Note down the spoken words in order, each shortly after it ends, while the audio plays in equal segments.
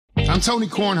I'm Tony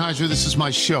Kornheiser. This is my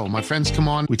show. My friends come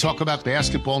on. We talk about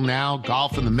basketball now,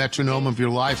 golf, and the metronome of your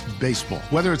life, baseball.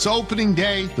 Whether it's opening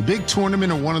day, the big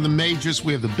tournament, or one of the majors,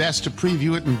 we have the best to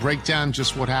preview it and break down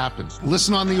just what happened.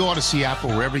 Listen on the Odyssey app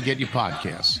or wherever you get your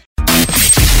podcasts.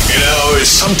 In our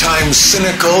sometimes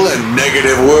cynical and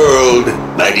negative world,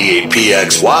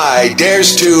 98PXY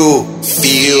dares to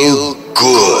feel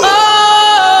good.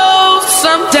 Oh,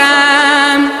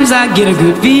 sometimes I get a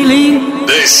good feeling.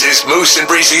 This is Moose and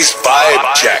Breezy's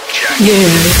Vibe Check. Yeah.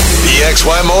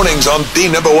 PXY Mornings on the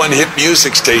 #1 hit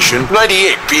music station,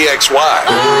 98PXY.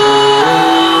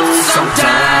 Oh,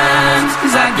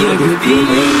 sometimes I get a good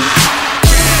feeling.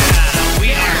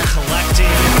 We are collecting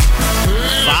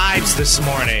vibes this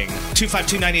morning.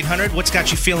 252-9800, what's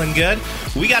got you feeling good?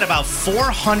 We got about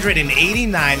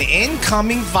 489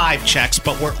 incoming vibe checks,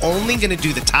 but we're only going to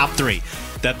do the top three.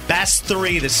 The best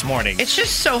three this morning. It's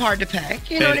just so hard to pick.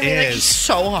 You know It what I mean? Like, is. it's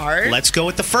so hard. Let's go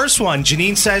with the first one.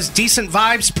 Janine says, decent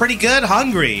vibes, pretty good,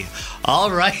 hungry. All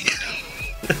right.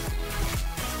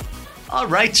 All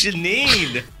right,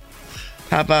 Janine.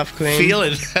 Pop off, queen.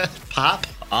 Feeling pop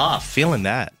off. Feeling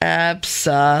that.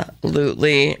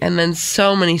 Absolutely. And then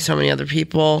so many other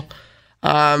people.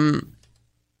 Who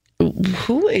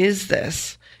is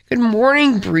this? Good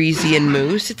morning, Breezy and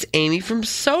Moose. It's Amy from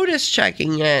Sodas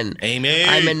checking in. Amy.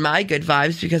 I'm in my good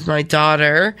vibes because my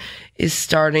daughter is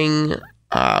starting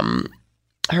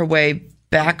her way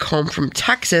back home from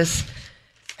Texas.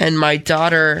 And my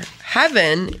daughter,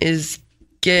 Heaven, is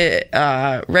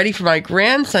ready for my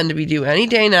grandson to be due any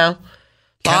day now.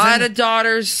 A lot of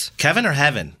daughters. Kevin or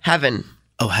Heaven? Heaven.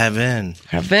 Oh, Heaven.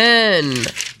 Heaven.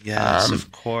 Yes,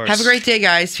 of course. Have a great day,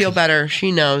 guys. Feel better.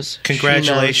 She knows.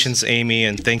 Congratulations, Amy,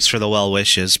 and thanks for the well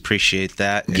wishes. Appreciate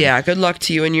that. And yeah, good luck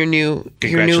to you and your new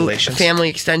Congratulations. family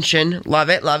extension. Love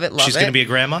it. She's going to be a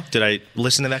grandma? Did I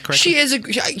listen to that correctly? She is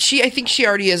I think she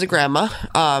already is a grandma.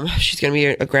 She's going to be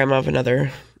a grandma of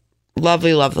another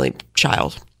lovely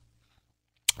child.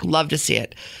 Love to see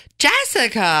it.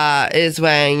 Jessica is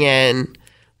weighing in.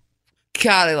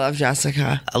 God, I love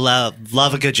Jessica. I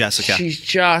love a good Jessica. She's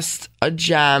just a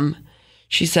gem.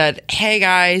 She said, hey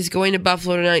guys, going to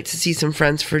Buffalo tonight to see some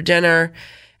friends for dinner.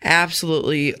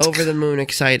 Absolutely over the moon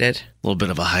excited. A little bit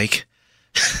of a hike.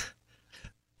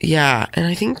 Yeah, and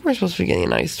I think we're supposed to be getting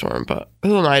an ice storm, but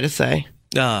who am I to say?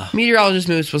 Meteorologist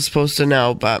Moose was supposed to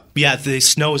know, but... Yeah, the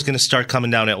snow is going to start coming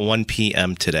down at 1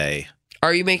 p.m. today.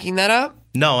 Are you making that up?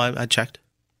 No, I checked.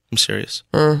 I'm serious.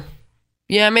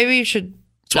 Yeah, maybe you should...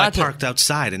 So I parked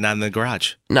outside and not in the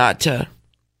garage. Not to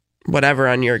whatever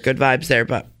on your good vibes there,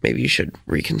 but maybe you should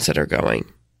reconsider going.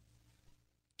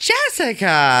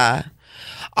 Jessica!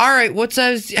 All right,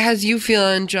 has you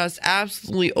feeling just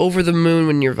absolutely over the moon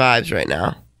when your vibes right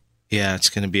now? Yeah, it's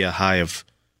going to be a high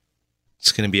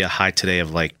today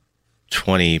of like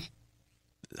 20,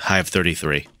 high of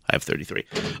 33.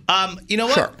 You know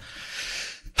what?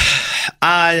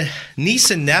 Sure.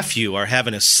 Niece and nephew are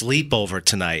having a sleepover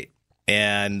tonight.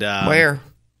 And where?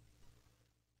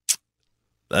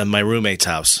 My roommate's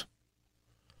house.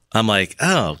 I'm like,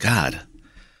 oh God,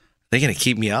 they're gonna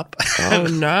keep me up? Oh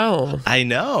no! I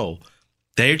know.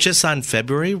 They're just on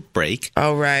February break.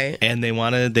 Oh right. And they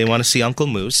wanna see Uncle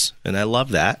Moose, and I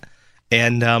love that.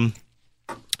 And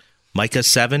Micah's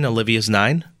 7, Olivia's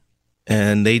 9,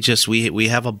 and they just we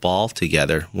have a ball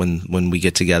together when we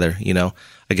get together. You know,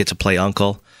 I get to play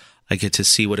uncle. I get to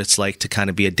see what it's like to kind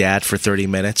of be a dad for 30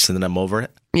 minutes, and then I'm over it.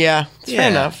 Yeah, fair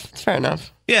enough. It's fair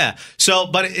enough. Yeah. So,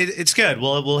 but it's good.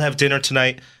 We'll have dinner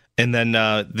tonight, and then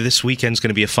this weekend's going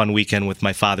to be a fun weekend with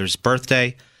my father's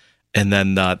birthday, and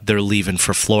then they're leaving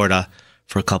for Florida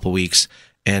for a couple weeks,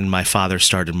 and my father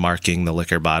started marking the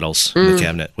liquor bottles in the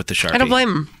cabinet with the Sharpie. I don't blame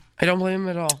him. I don't blame him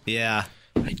at all. Yeah.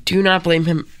 I do not blame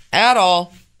him at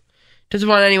all. Doesn't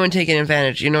want anyone taking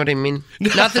advantage. You know what I mean?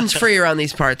 Nothing's free around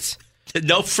these parts.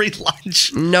 No free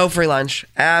lunch. No free lunch.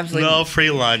 Absolutely. No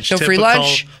free lunch. No free Typical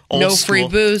lunch. old No school, free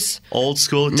booze. Old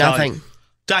school Nothing.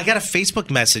 Italian. I got a Facebook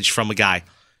message from a guy.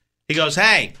 He goes,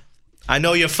 hey, I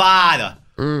know your father.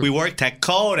 We worked at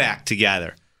Kodak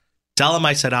together. Tell him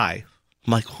I said hi.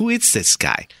 I'm like, who is this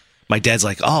guy? My dad's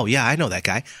like, oh, yeah, I know that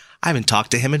guy. I haven't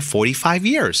talked to him in 45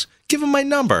 years. Give him my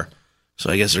number.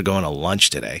 So I guess they're going to lunch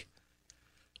today.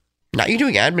 Not you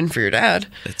doing admin for your dad.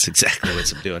 That's exactly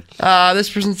what I'm doing. This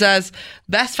person says,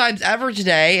 best vibes ever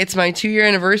today. It's my 2-year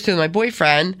anniversary with my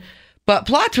boyfriend. But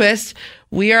plot twist,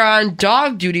 we are on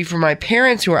dog duty for my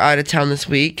parents who are out of town this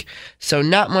week. So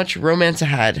not much romance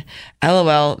ahead.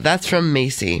 LOL, that's from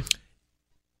Macy.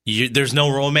 There's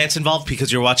no romance involved because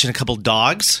you're watching a couple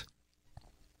dogs?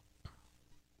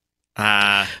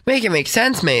 Make it make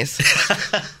sense, Mace.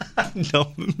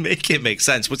 No, make it make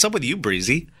sense. What's up with you,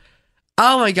 Breezy?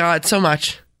 Oh my God, so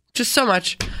much. Just so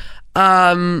much.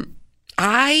 I'm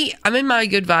in my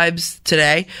good vibes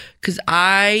today because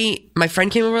my friend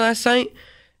came over last night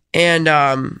and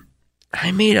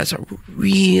I made us a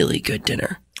really good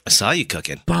dinner. I saw you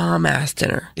cooking. Bomb ass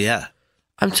dinner. Yeah.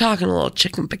 I'm talking a little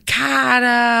chicken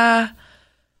piccata,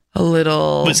 a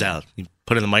little What was that? You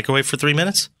put it in the microwave for 3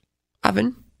 minutes?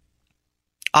 oven.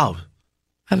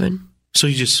 So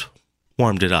you just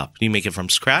warmed it up. You make it from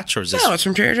scratch, or is this? No, it's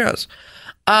from Trader Joe's.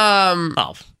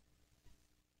 Oh.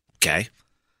 Okay.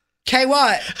 Okay,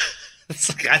 what? It's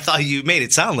like, I thought you made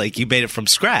it sound like you made it from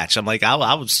scratch. I'm like, I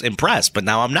was impressed, but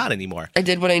now I'm not anymore. I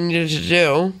did what I needed to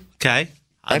do. Okay.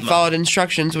 I followed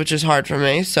instructions, which is hard for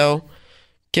me, so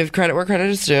give credit where credit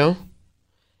is due.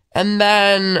 And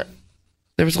then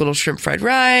there was a little shrimp fried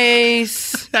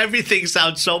rice, Everything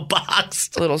sounds so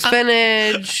boxed. a little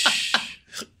spinach.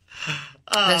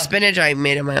 The spinach I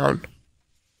made on my own.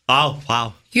 Oh,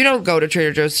 wow. You don't go to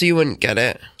Trader Joe's, so you wouldn't get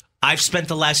it. I've spent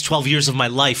the last 12 years of my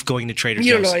life going to Trader Joe's.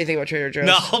 You don't know anything about Trader Joe's.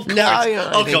 No, of course. No, you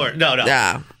don't know anything. Of course. No.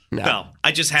 No.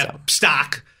 I just have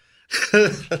stock.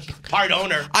 Part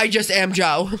owner. I just am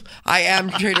Joe. I am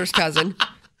Trader's cousin.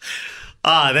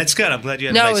 That's good. I'm glad you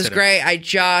had a No, nice it was dinner. great. I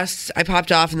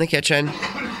popped off in the kitchen,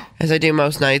 as I do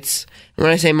most nights. And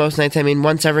when I say most nights, I mean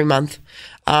once every month.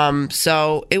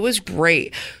 So it was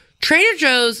great. Trader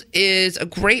Joe's is a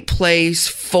great place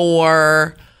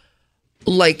for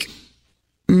like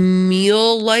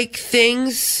meal-like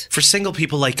things. For single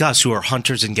people like us who are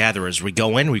hunters and gatherers, we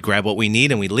go in, we grab what we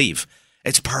need, and we leave.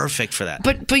 It's perfect for that.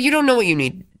 But you don't know what you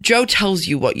need. Joe tells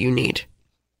you what you need.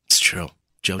 It's true.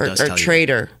 Joe Or does tell you.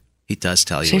 Trader. He does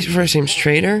tell you. His first name's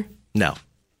Trader? No.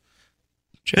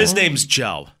 Joe? His name's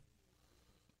Joe.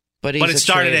 But But it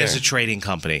started trader. as a trading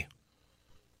company.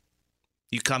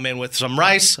 You come in with some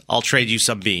rice, I'll trade you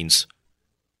some beans.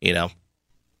 You know?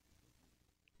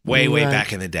 Way Right.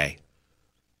 back in the day.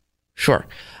 Sure.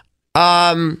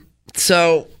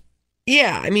 So,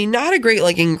 yeah, I mean, not a great,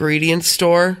 like, ingredient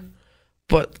store,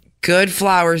 but good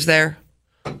flowers there,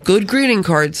 good greeting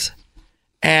cards,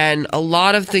 and a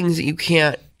lot of things that you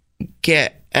can't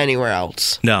get anywhere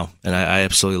else. No, and I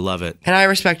absolutely love it. And I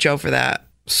respect Joe for that.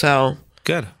 So,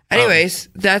 Good. anyways,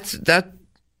 that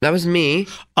was me.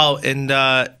 Oh, and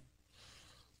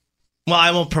well,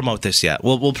 I won't promote this yet.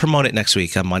 We'll promote it next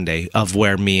week on Monday of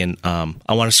where me and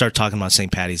I want to start talking about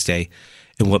St. Patty's Day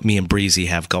and what me and Breezy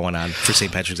have going on for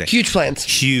St. Patrick's Day. Huge plans.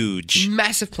 Huge.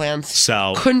 Massive plans.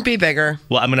 So Couldn't be bigger.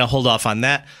 well, I'm going to hold off on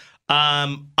that.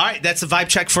 All right, that's the vibe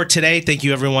check for today. Thank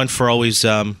you, everyone, for always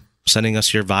sending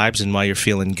us your vibes and why you're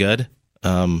feeling good.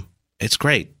 It's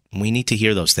great. We need to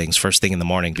hear those things first thing in the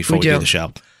morning before we do the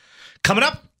show. Coming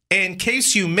up, in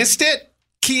case you missed it,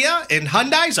 Kia and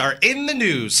Hyundais are in the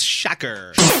news.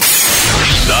 Shocker.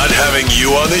 Not having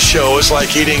you on the show is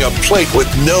like eating a plate with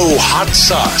no hot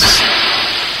sauce.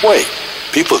 Wait,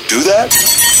 people do that?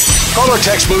 Call or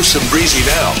text Moose and Breezy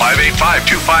now.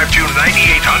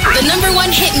 585-252-9800. The number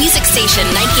one hit music station,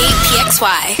 98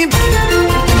 PXY.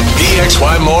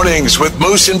 PXY Mornings with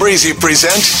Moose and Breezy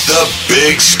present the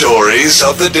big stories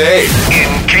of the day.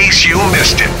 In case you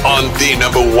missed it, on the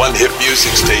number one hit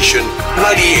music station,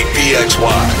 98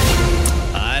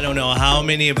 PXY. I don't know how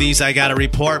many of these I got to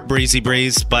report, Breezy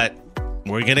Breeze, but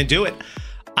we're going to do it.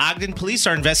 Ogden police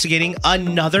are investigating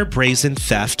another brazen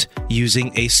theft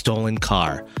using a stolen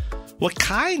car. What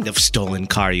kind of stolen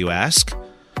car, you ask?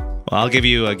 Well, I'll give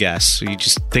you a guess. You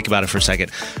just think about it for a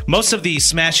second. Most of the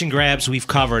smash and grabs we've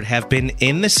covered have been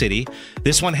in the city.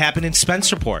 This one happened in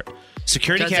Spencerport.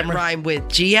 Security Does camera. it rhyme with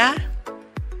Gia?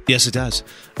 Yes, it does.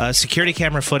 Security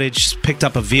camera footage picked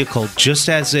up a vehicle just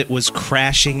as it was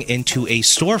crashing into a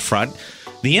storefront.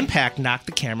 The impact knocked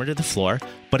the camera to the floor,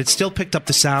 but it still picked up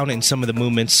the sound and some of the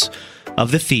movements of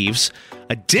the thieves.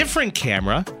 A different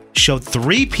camera showed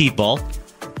 3 people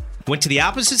went to the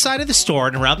opposite side of the store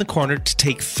and around the corner to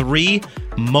take 3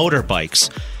 motorbikes.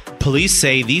 Police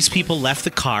say these people left the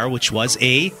car, which was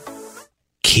a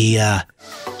Kia,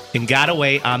 and got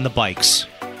away on the bikes.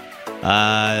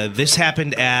 This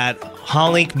happened at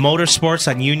Hollink Motorsports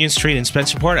on Union Street in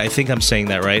Spencerport. I think I'm saying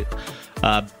that right.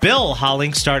 Bill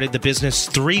Hollink started the business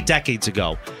 3 decades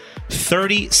ago.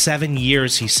 37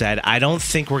 years, he said. I don't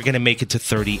think we're going to make it to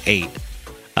 38.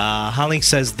 Hollink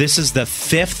says this is the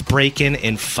 5th break-in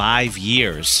in 5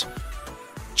 years.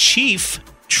 Chief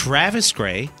Travis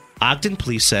Gray, Ogden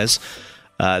Police, says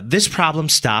this problem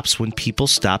stops when people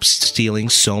stop stealing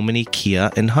so many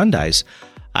Kia and Hyundais.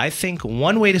 I think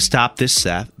one way to stop this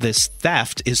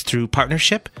theft is through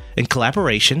partnership and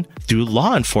collaboration through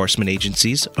law enforcement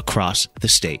agencies across the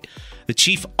state. The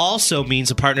chief also means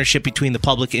a partnership between the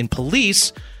public and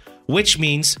police, which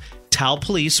means tell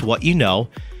police what you know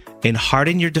and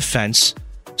harden your defense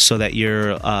so that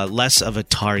you're less of a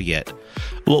target.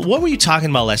 Well, what were you talking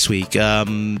about last week?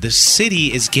 The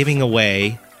city is giving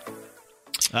away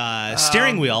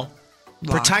steering wheel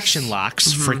protection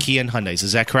locks for Kia and Hyundais.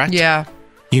 Is that correct? Yeah.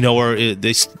 You know where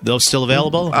those still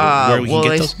available? Where we can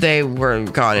get those? They were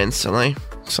gone instantly.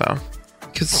 So,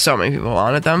 because so many people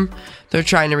wanted them, they're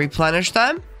trying to replenish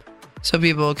them so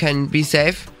people can be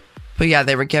safe. But yeah,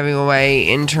 they were giving away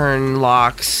intern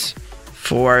locks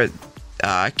for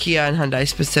Kia and Hyundai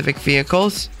specific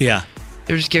vehicles. Yeah.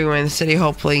 They were just giving away in the city,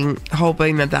 hoping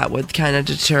that would kind of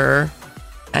deter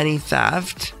any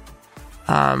theft.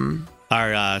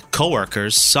 Our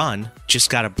coworker's son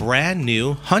just got a brand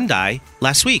new Hyundai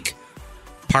last week.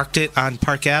 Parked it on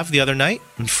Park Ave the other night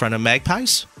in front of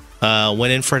Magpies.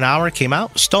 Went in for an hour, came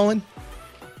out, stolen.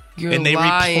 You're and they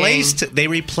lying.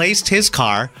 replaced his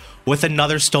car with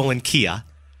another stolen Kia.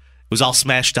 It was all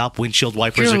smashed up. Windshield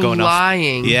wipers You're are going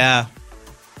lying. off. Yeah.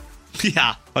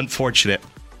 Yeah, unfortunate.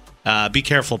 Be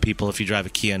careful, people, if you drive a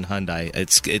Kia and Hyundai.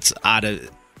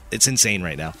 It's insane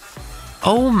right now.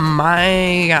 Oh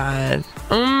my god.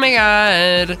 Oh my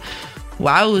god.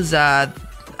 Wowza.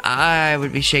 I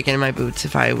would be shaking in my boots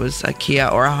if I was a Kia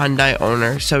or a Hyundai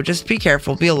owner. So just be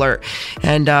careful, be alert,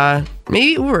 and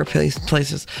maybe Uber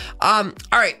places. All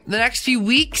right, the next few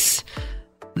weeks,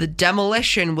 the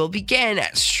demolition will begin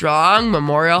at Strong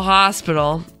Memorial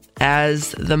Hospital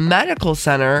as the medical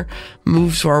center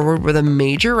moves forward with a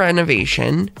major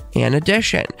renovation and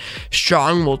addition.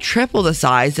 Strong will triple the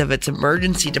size of its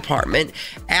emergency department,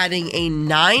 adding a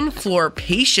 9-floor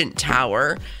patient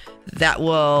tower that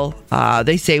will,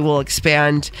 they say, will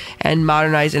expand and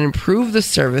modernize and improve the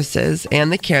services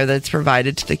and the care that's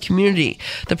provided to the community.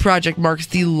 The project marks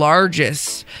the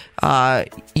largest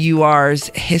UR's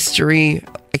history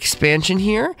expansion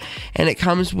here, and it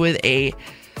comes with a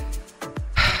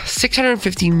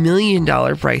 $650 million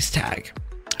price tag.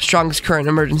 Strong's current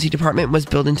emergency department was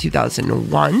built in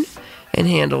 2001 and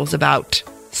handles about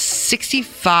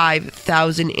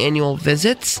 65,000 annual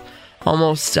visits,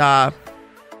 almost the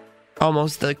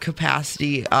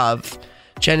capacity of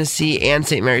Genesee and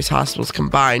St. Mary's hospitals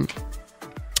combined.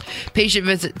 Patient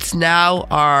visits now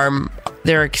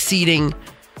they're exceeding,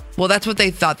 well, that's what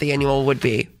they thought the annual would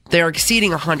be. They're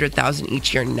exceeding 100,000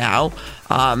 each year now,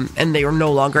 and they are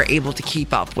no longer able to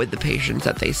keep up with the patients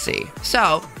that they see.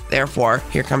 So, therefore,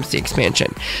 here comes the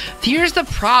expansion. Here's the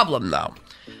problem, though.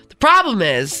 The problem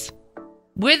is,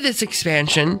 with this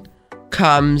expansion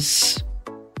comes,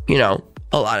 a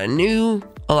lot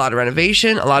of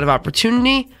renovation, a lot of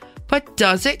opportunity, but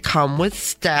does it come with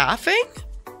staffing?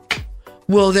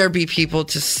 Will there be people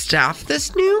to staff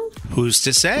this new Who's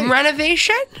to say?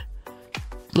 renovation?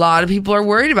 A lot of people are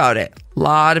worried about it.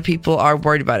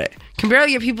 Can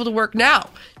barely get people to work now.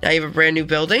 Now you have a brand new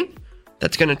building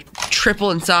that's going to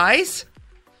triple in size.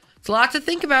 It's a lot to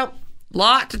think about.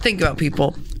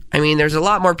 People. I mean, there's a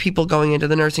lot more people going into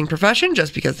the nursing profession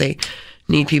just because they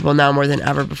need people now more than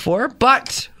ever before.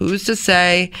 But who's to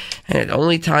say? And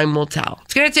only time will tell.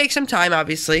 It's going to take some time,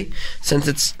 obviously, since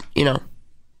it's,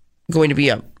 going to be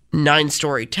a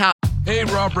 9-story tower. Hey,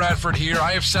 Rob Bradford here.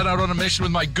 I have set out on a mission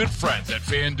with my good friends at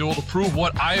FanDuel to prove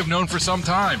what I have known for some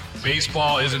time.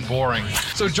 Baseball isn't boring.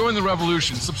 So join the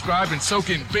revolution. Subscribe and soak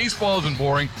in Baseball Isn't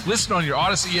Boring. Listen on your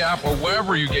Odyssey app or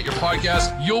wherever you get your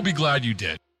podcast. You'll be glad you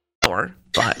did. But,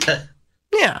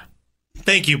 yeah.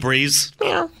 Thank you, Breeze.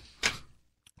 Yeah.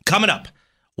 Coming up,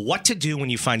 what to do when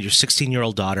you find your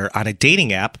 16-year-old daughter on a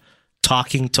dating app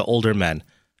talking to older men.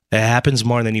 It happens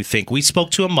more than you think. We spoke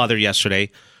to a mother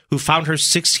yesterday who found her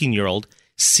 16-year-old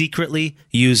secretly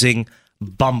using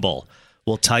Bumble.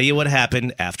 We'll tell you what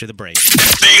happened after the break.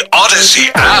 The Odyssey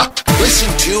app. Listen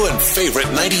to and favorite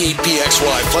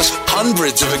 98PXY plus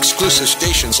hundreds of exclusive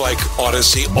stations like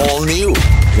Odyssey All New.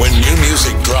 When new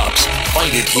music drops,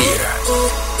 find it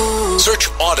here. Search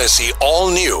Odyssey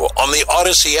All New on the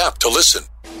Odyssey app to listen.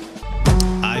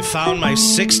 I found my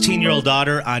 16-year-old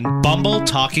daughter on Bumble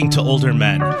talking to older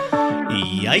men.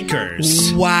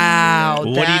 Yikers. Wow.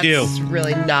 What do you do? That's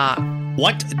really not.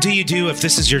 What do you do if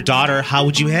this is your daughter? How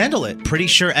would you handle it? Pretty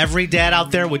sure every dad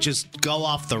out there would just go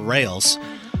off the rails.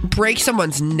 Break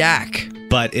someone's neck.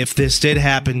 But if this did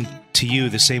happen to you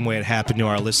the same way it happened to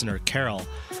our listener, Carol,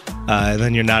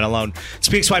 then you're not alone. It's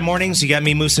PXY Mornings. You got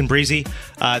me, Moose and Breezy.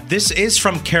 This is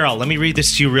from Carol. Let me read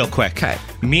this to you real quick. Okay.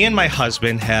 Me and my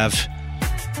husband have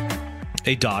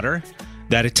a daughter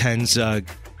that attends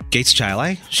Gates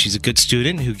Chili. She's a good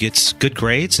student who gets good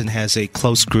grades and has a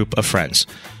close group of friends.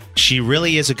 She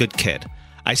really is a good kid.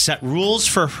 I set rules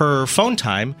for her phone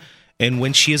time and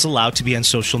when she is allowed to be on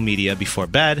social media before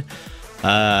bed.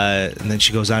 And then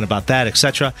she goes on about that,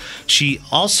 etc. She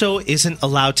also isn't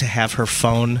allowed to have her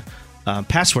phone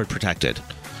password protected,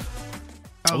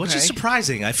 which is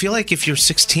surprising. I feel like if you're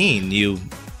 16,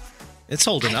 it's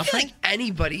old enough, I feel right? like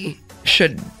anybody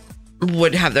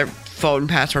would have their phone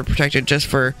password protected just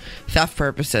for theft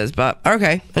purposes. But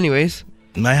okay, anyways.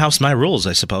 My house, my rules,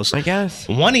 I suppose. I guess.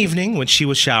 One evening when she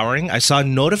was showering, I saw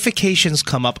notifications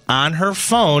come up on her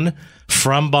phone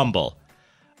from Bumble.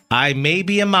 I may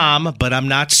be a mom, but I'm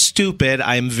not stupid.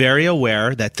 I am very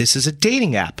aware that this is a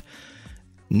dating app.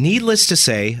 Needless to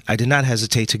say, I did not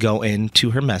hesitate to go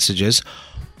into her messages,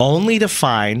 only to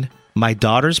find my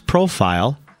daughter's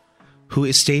profile, who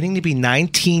is stating to be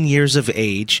 19 years of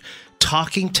age,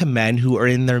 talking to men who are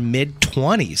in their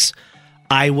mid-20s.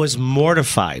 I was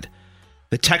mortified.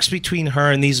 The texts between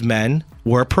her and these men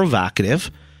were provocative.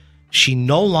 She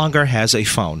no longer has a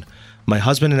phone. My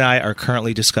husband and I are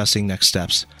currently discussing next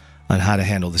steps on how to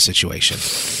handle the situation.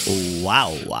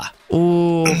 Wow.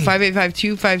 Ooh,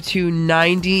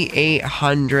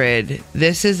 585-252-9800.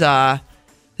 This is a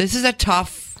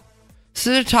tough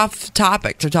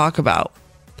topic to talk about.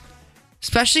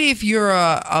 Especially if you're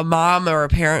a mom or a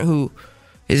parent who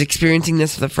is experiencing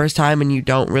this for the first time and you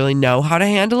don't really know how to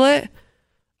handle it.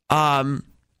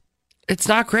 It's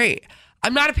not great.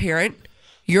 I'm not a parent.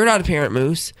 You're not a parent,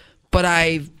 Moose. But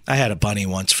I had a bunny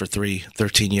once for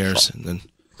 13 years. And then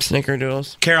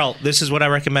Snickerdoodles. Carol, this is what I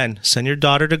recommend. Send your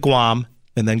daughter to Guam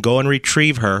and then go and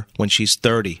retrieve her when she's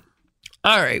 30.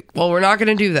 All right. Well, we're not going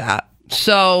to do that.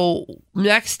 So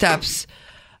next steps.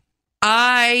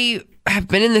 I have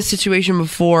been in this situation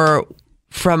before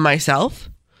from myself.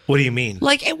 What do you mean?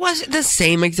 Like, it wasn't the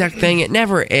same exact thing. It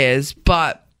never is.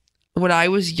 But when I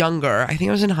was younger, I think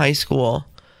I was in high school,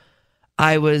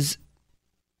 I was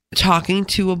talking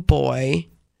to a boy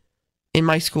in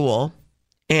my school,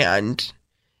 and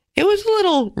it was a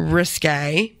little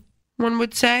risque, one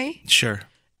would say. Sure.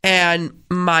 And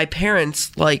my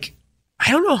parents, like,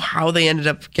 I don't know how they ended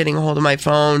up getting a hold of my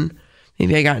phone.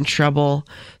 Maybe I got in trouble,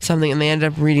 something, and they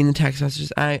ended up reading the text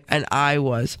messages. I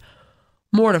was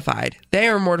mortified. They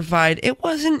were mortified. It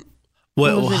wasn't.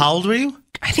 How old were you?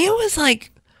 I think it was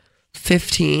like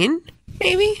 15,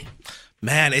 maybe.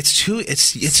 Man, it's too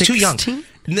young.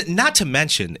 Not to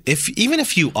mention, even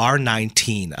if you are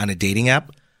 19 on a dating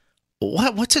app,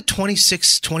 what's a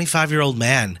 26, 25-year-old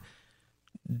man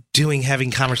doing having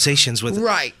conversations with?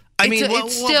 Right.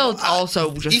 It's still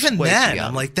also just even way then. too young.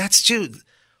 I'm like, that's too.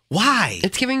 Why?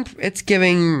 It's giving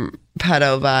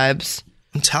pedo vibes.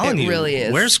 I'm telling you, it really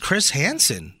is. Where's Chris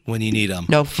Hansen when you need him?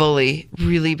 No, fully,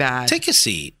 really bad. Take a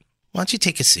seat. Why don't you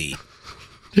take a seat?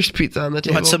 There's pizza on the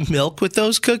table. Want some milk with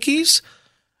those cookies?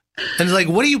 And it's like,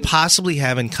 what do you possibly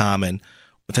have in common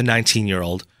with a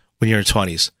 19-year-old when you're in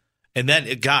 20s? And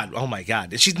then, oh my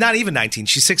God. She's not even 19.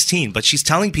 She's 16, but she's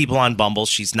telling people on Bumble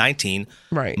she's 19.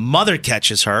 Right. Mother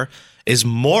catches her, is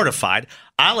mortified.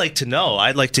 I'd like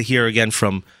to hear again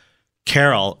from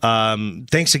Carol.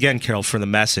 Thanks again, Carol, for the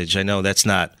message. I know that's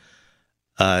not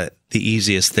the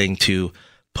easiest thing to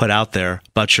put out there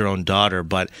about your own daughter,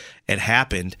 but it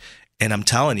happened. And I'm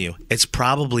telling you, it's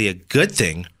probably a good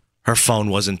thing her phone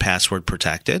wasn't password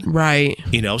protected. Right.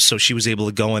 So she was able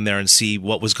to go in there and see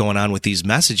what was going on with these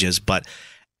messages. But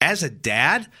as a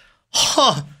dad,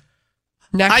 I'd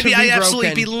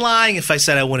absolutely be lying if I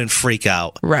said I wouldn't freak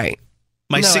out. Right.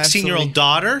 My 16-year-old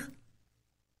daughter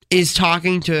is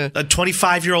talking to a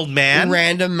 25-year-old man,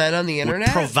 random men on the internet,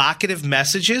 with provocative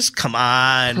messages. Come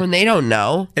on, when they don't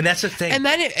know, and that's the thing. And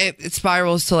then it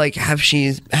spirals to like, has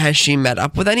she met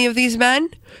up with any of these men?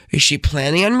 Is she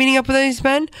planning on meeting up with these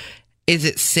men? Is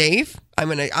it safe? I'm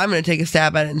gonna take a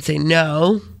stab at it and say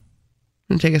no. I'm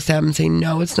gonna take a stab and say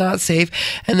no, it's not safe.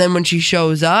 And then when she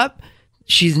shows up,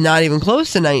 she's not even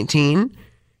close to 19.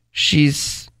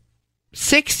 She's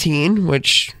 16,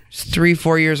 which is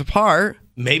 3-4 years apart.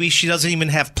 Maybe she doesn't even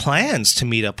have plans to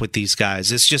meet up with these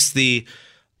guys. It's just the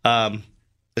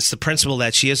principle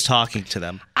that she is talking to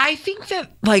them. I think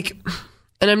that, like,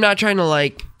 and I'm not trying to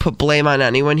like put blame on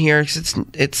anyone here because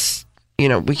it's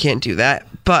we can't do that.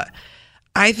 But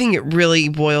I think it really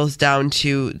boils down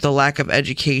to the lack of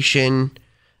education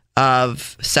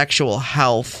of sexual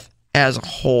health as a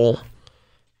whole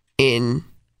in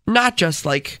not just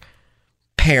like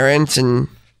parents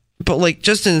but like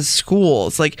just in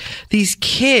schools. Like these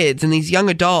kids and these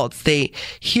young adults, they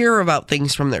hear about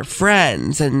things from their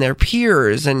friends and their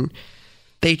peers, and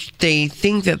they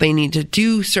think that they need to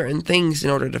do certain things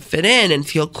in order to fit in and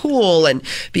feel cool and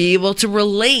be able to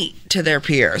relate to their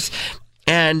peers.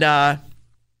 And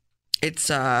it's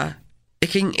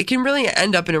it can really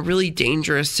end up in a really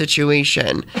dangerous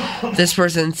situation. This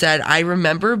person said, I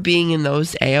remember being in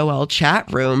those AOL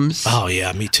chat rooms. Oh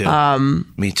yeah, me too.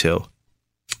 Me too.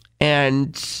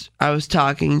 And I was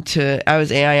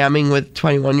AIMing with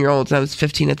 21-year-olds. I was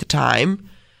 15 at the time.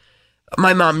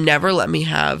 My mom never let me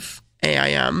have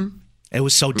AIM. It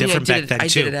was so different back then too. I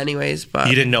did it anyways, but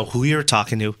you didn't know who you were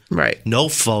talking to. Right. No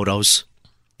photos.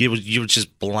 You were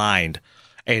just blind.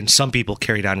 And some people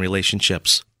carried on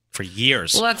relationships for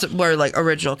years. Well, that's where like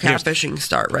original catfishing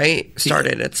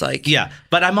started. It's like, yeah.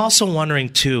 But I'm also wondering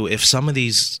too if some of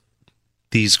these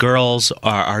girls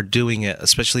are doing it,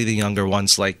 especially the younger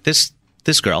ones, like this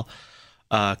girl,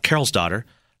 Carol's daughter,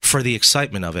 for the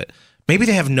excitement of it. Maybe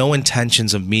they have no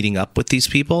intentions of meeting up with these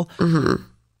people,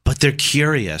 but they're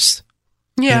curious.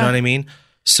 Yeah. You know what I mean?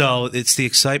 So it's the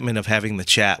excitement of having the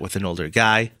chat with an older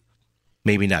guy,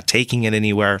 maybe not taking it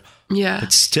anywhere. Yeah.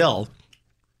 But still,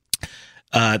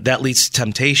 that leads to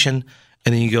temptation,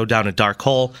 and then you go down a dark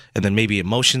hole, and then maybe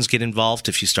emotions get involved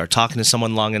if you start talking to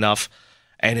someone long enough.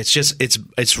 And it's just,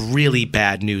 it's really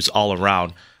bad news all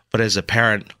around. But as a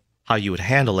parent, how you would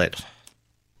handle it.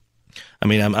 I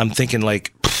mean, I'm thinking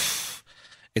like,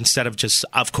 instead of just,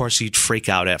 of course, you'd freak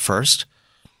out at first,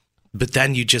 but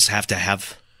then you just have to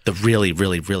have the really,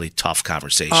 really, really tough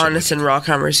conversation. Honest and raw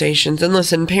conversations. And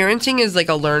listen, parenting is like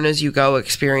a learn as you go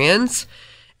experience.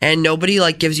 And nobody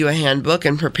like gives you a handbook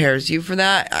and prepares you for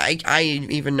that. I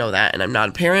even know that, and I'm not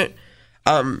a parent.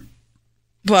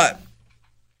 But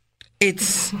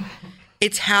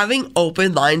it's having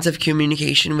open lines of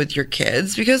communication with your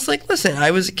kids. Because like, listen,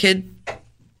 I was a kid.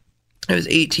 I was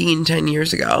 18, 10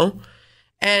 years ago.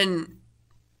 And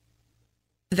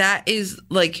that is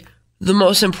like the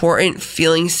most important,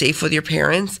 feeling safe with your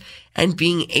parents and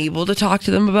being able to talk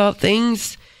to them about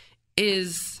things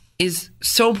is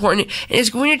so important. And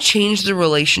it's going to change the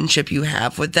relationship you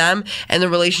have with them and the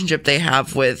relationship they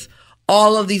have with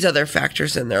all of these other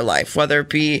factors in their life, whether it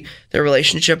be their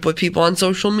relationship with people on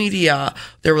social media,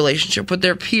 their relationship with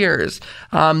their peers.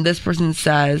 This person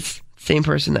says, same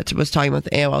person that was talking about the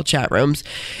AOL chat rooms,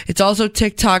 it's also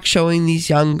TikTok showing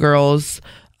these young girls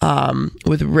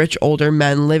with rich older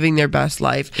men living their best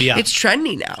life. Yeah. It's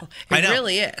trendy now. It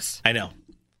really is. I know.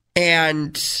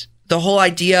 And the whole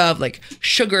idea of like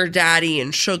sugar daddy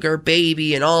and sugar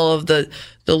baby and all of the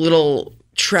little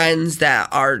trends that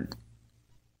are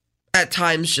at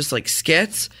times just like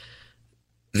skits,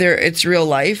 it's real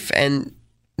life. And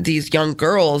these young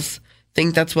girls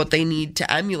think that's what they need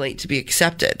to emulate to be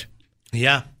accepted.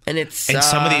 Yeah. And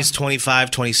some of these 25,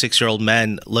 26-year-old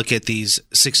men look at these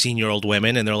 16-year-old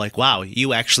women and they're like, wow,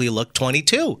 you actually look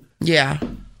 22. Yeah.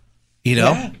 You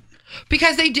know? Yeah.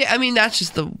 Because they do. I mean, that's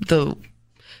just the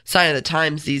sign of the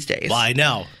times these days. Well, I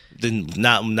know.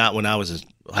 Not when I was in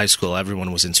high school.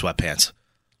 Everyone was in sweatpants.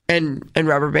 And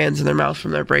rubber bands in their mouth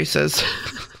from their braces.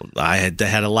 I had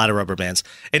a lot of rubber bands.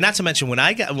 And not to mention,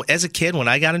 as a kid, when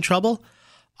I got in trouble,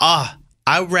 I'd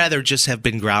rather just have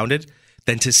been grounded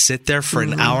than to sit there for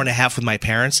an hour and a half with my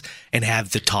parents and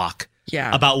have the talk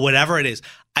about whatever it is.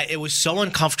 It was so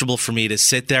uncomfortable for me to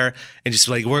sit there and just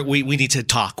like, we need to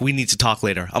talk. We need to talk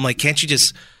later. I'm like, can't you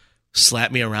just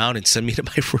slap me around and send me to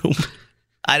my room?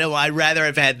 I'd rather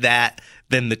have had that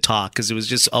than the talk because it was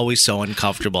just always so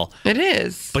uncomfortable. It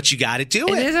is. But you got to do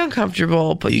it. It is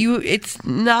uncomfortable, but you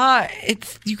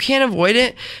can't avoid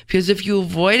it, because if you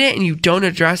avoid it and you don't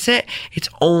address it, it's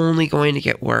only going to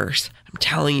get worse. I'm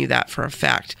telling you that for a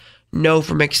fact. Know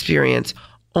from experience,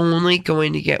 only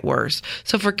going to get worse.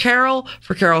 So for Carol,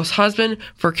 for Carol's husband,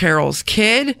 for Carol's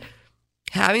kid,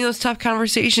 having those tough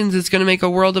conversations is going to make a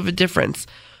world of a difference.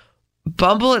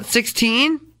 Bumble at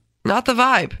 16, not the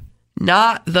vibe.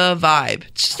 Not the vibe.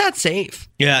 It's just not safe.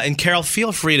 Yeah, and Carol,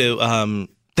 feel free to,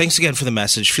 thanks again for the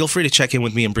message. Feel free to check in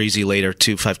with me and Breezy later,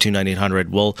 252-9800.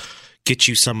 We'll get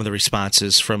you some of the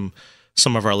responses from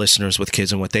some of our listeners with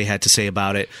kids and what they had to say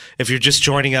about it. If you're just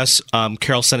joining us,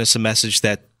 Carol sent us a message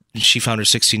that she found her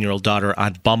 16-year-old daughter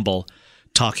on Bumble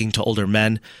talking to older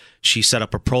men. She set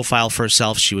up a profile for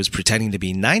herself. She was pretending to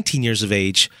be 19 years of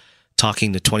age,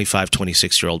 talking to 25,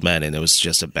 26-year-old men, and it was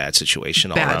just a bad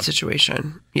situation all around. Bad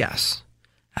situation. Yes,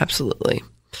 absolutely.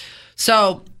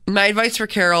 So my advice for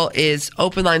Carol is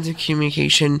open lines of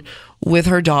communication with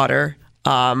her daughter.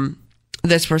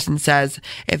 This person says,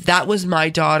 if that was my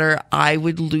daughter, I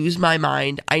would lose my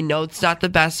mind. I know it's not the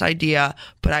best idea,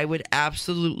 but I would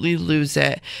absolutely lose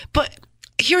it. But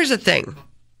here's the thing.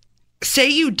 Say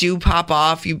you do pop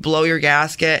off, you blow your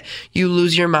gasket, you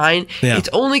lose your mind. Yeah. It's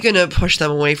only going to push them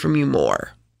away from you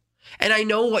more. And I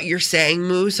know what you're saying,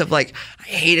 Moose, of like, I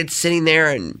hated sitting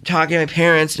there and talking to my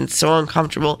parents and it's so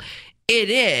uncomfortable. It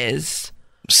is.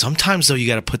 Sometimes, though, you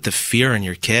got to put the fear in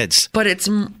your kids. But it's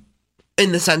in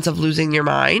the sense of losing your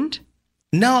mind.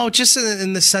 No, just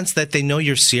in the sense that they know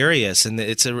you're serious, and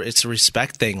it's a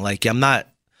respect thing. Like I'm not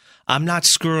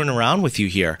screwing around with you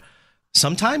here.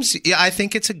 Sometimes, I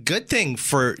think it's a good thing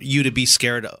for you to be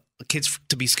scared, kids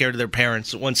to be scared of their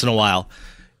parents once in a while.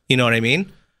 You know what I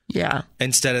mean? Yeah.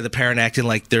 Instead of the parent acting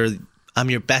like I'm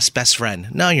your best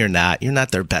friend. No, you're not. You're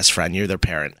not their best friend. You're their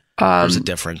parent. There's a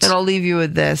difference. And I'll leave you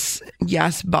with this.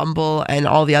 Yes, Bumble and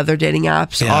all the other dating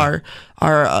apps are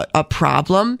a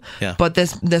problem. Yeah. But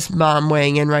this mom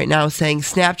weighing in right now saying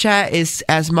Snapchat is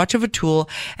as much of a tool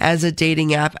as a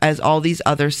dating app as all these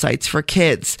other sites for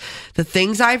kids. The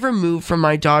things I've removed from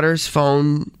my daughter's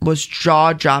phone was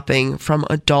jaw-dropping from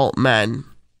adult men.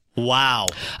 Wow.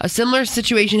 A similar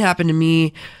situation happened to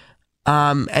me.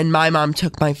 And my mom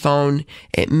took my phone.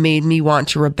 It made me want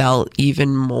to rebel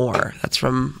even more. That's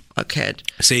from a kid.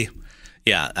 See?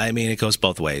 Yeah. I mean, it goes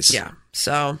both ways. Yeah.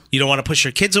 So you don't want to push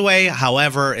your kids away.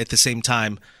 However, at the same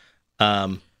time,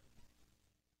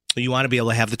 you want to be able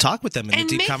to have the talk with them and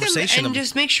the deep conversation. And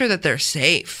just make sure that they're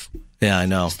safe. Yeah, I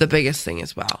know. It's the biggest thing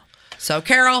as well. So,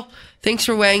 Carol, thanks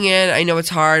for weighing in. I know it's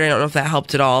hard. I don't know if that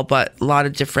helped at all, but a lot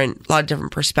of different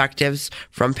perspectives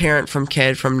from parent, from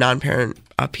kid, from non-parent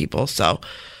people. So,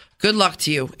 good luck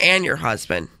to you and your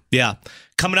husband. Yeah.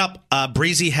 Coming up,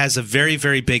 Breezy has a very,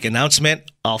 very big announcement.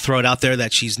 I'll throw it out there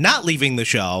that she's not leaving the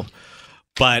show,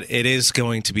 but it is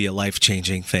going to be a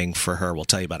life-changing thing for her. We'll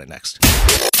tell you about it next.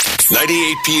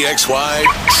 98 PXY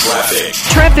Traffic.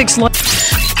 Traffic's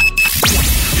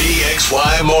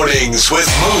PXY Mornings with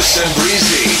Moose and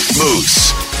Breezy.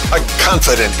 Moose, a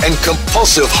confident and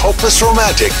compulsive, hopeless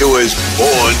romantic who is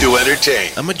born to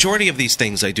entertain. A majority of these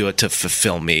things I do it to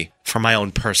fulfill me, for my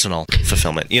own personal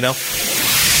fulfillment, you know?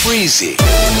 Breezy,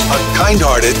 a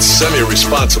kind-hearted,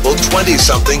 semi-responsible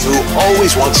 20-something who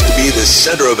always wants to be the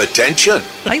center of attention.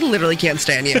 I literally can't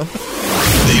stand you. The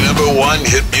 #1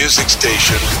 hit music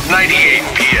station, 98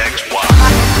 PXY.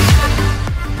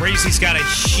 Breezy's got a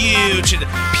huge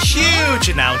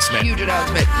announcement. Huge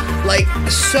announcement. Like,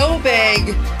 so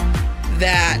big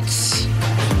that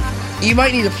you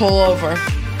might need to pull over.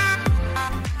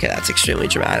 Okay, that's extremely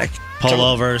dramatic. Pull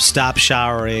over, stop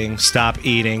showering, stop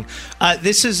eating.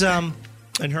 This is, in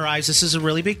her eyes, this is a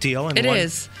really big deal. And it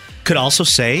is. Could also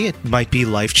say it might be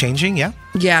life-changing, yeah?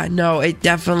 Yeah, no, it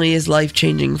definitely is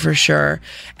life-changing for sure.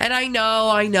 And I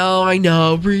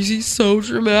know, Breezy's so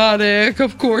dramatic.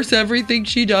 Of course, everything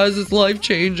she does is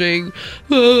life-changing.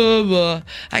 I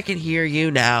can hear you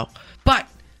now. But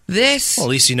this... Well, at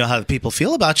least you know how the people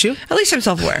feel about you. At least I'm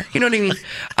self-aware. You know what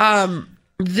I mean?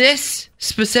 This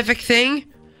specific thing,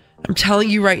 I'm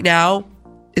telling you right now,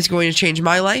 is going to change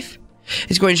my life.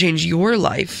 It's going to change your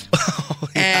life. Oh,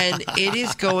 yeah. And it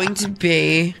is going to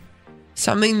be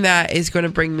something that is going to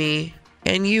bring me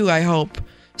and you, I hope,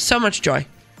 so much joy.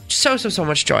 So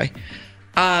much joy.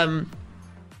 And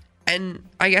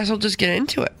I guess I'll just get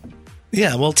into it.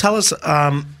 Yeah, well, tell us,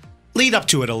 lead up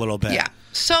to it a little bit. Yeah.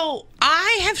 So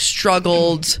I have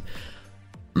struggled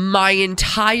my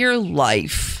entire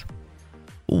life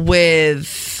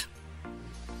with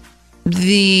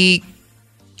the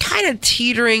kind of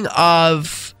teetering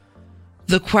of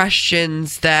the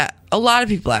questions that a lot of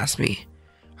people ask me.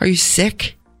 Are you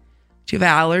sick? Do you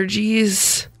have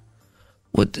allergies?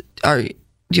 Do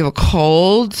you have a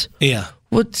cold? Yeah.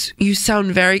 You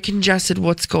sound very congested.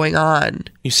 What's going on?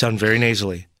 You sound very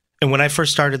nasally. And when I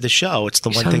first started the show, it's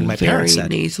the one thing my parents said.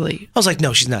 Nasally. I was like,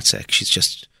 no, she's not sick. She's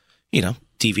just,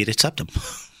 deviated septum.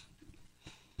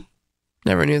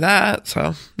 Never knew that,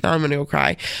 so now I'm going to go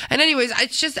cry. And anyways,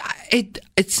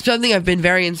 it's something I've been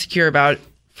very insecure about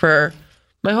for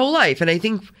my whole life. And I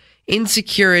think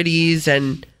insecurities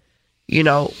and,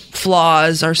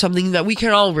 flaws are something that we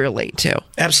can all relate to.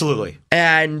 Absolutely.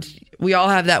 And we all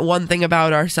have that one thing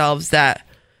about ourselves that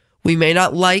we may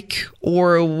not like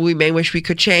or we may wish we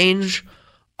could change.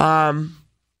 I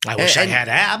wish I had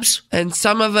abs. And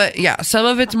some of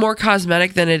it's more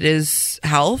cosmetic than it is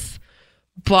health.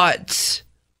 But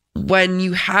when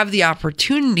you have the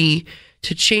opportunity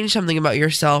to change something about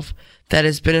yourself that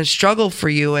has been a struggle for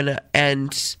you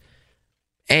and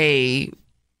a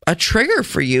trigger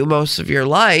for you most of your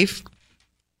life,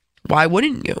 why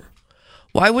wouldn't you?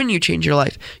 Why wouldn't you change your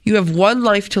life? You have one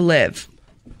life to live.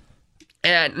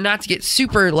 And not to get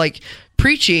super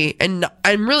preachy, and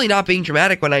I'm really not being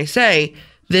dramatic when I say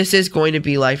this is going to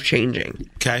be life-changing.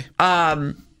 Okay.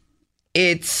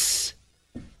 It's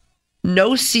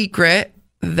no secret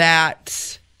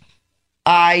that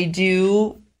I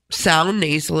do sound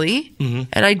nasally,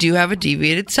 and I do have a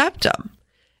deviated septum,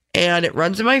 and it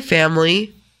runs in my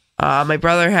family. My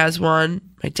brother has one.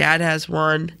 My dad has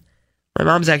one. My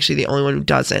mom's actually the only one who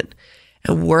doesn't.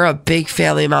 And we're a big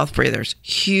family of mouth breathers.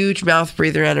 Huge mouth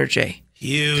breather energy.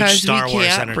 Huge Star Wars energy. Because we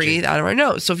can't breathe out of our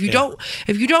nose. So if you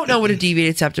don't know what a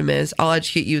deviated septum is, I'll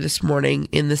educate you this morning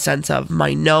in the sense of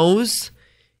my nose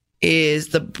is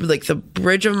the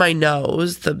bridge of my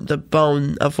nose, the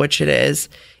bone of which it is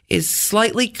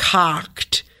slightly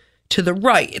cocked to the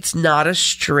right. It's not a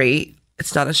straight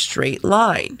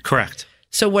line. Correct.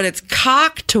 So when it's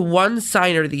cocked to one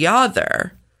side or the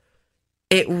other,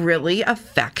 it really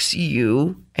affects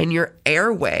you and your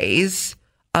airways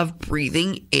of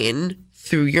breathing in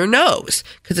through your nose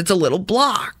because it's a little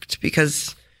blocked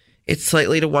because it's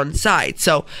slightly to one side.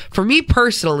 So for me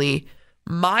personally,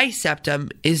 my septum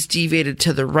is deviated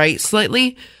to the right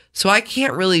slightly, so I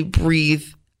can't really breathe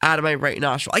out of my right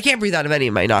nostril. I can't breathe out of any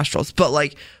of my nostrils, but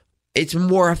like it's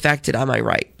more affected on my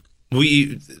right.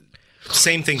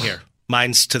 Same thing here.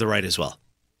 Mine's to the right as well.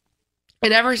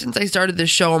 And ever since I started this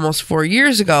show almost 4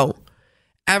 years ago,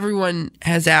 everyone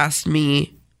has asked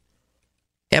me,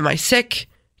 am I sick?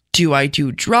 Do I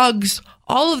do drugs?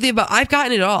 All of the above. I've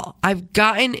gotten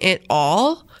it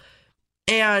all.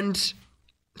 And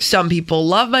some people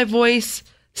love my voice.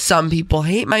 Some people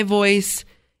hate my voice.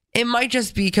 It might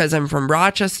just be because I'm from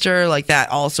Rochester. Like that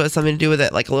also has something to do with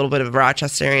it, like a little bit of a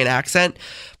Rochesterian accent.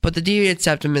 But the deviated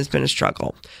septum has been a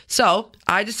struggle. So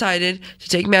I decided to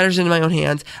take matters into my own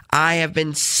hands. I have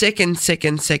been sick and sick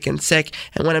and sick and sick.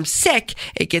 And when I'm sick,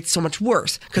 it gets so much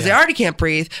worse because I already can't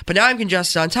breathe. But now I'm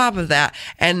congested on top of that.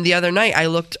 And the other night I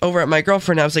looked over at my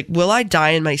girlfriend and I was like, will I die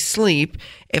in my sleep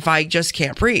if I just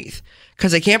can't breathe?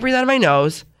 Because I can't breathe out of my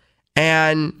nose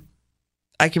and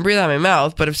I can breathe out of my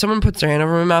mouth, but if someone puts their hand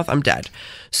over my mouth, I'm dead.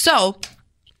 So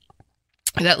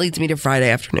that leads me to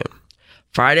Friday afternoon.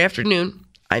 Friday afternoon,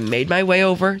 I made my way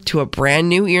over to a brand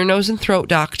new ear, nose, and throat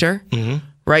doctor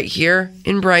right here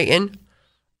in Brighton.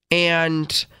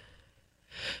 And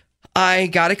I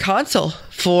got a consult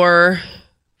for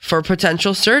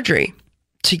potential surgery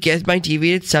to get my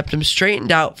deviated septum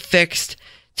straightened out, fixed,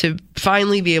 to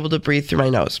finally be able to breathe through my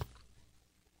nose.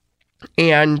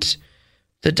 And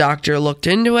the doctor looked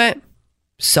into it,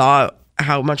 saw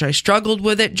how much I struggled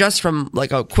with it just from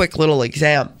like a quick little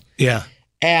exam. Yeah.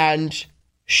 And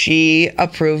she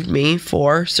approved me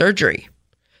for surgery.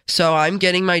 So I'm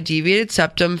getting my deviated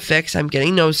septum fixed. I'm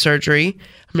getting nose surgery.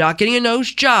 I'm not getting a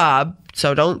nose job.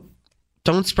 So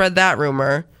don't spread that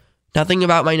rumor. Nothing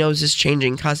about my nose is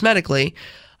changing cosmetically.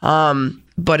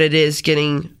 But it is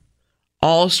getting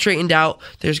all straightened out.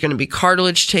 There's going to be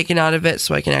cartilage taken out of it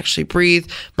so I can actually breathe.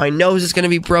 My nose is going to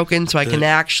be broken so I can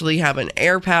actually have an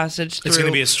air passage through. It's going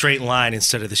to be a straight line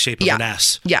instead of the shape of an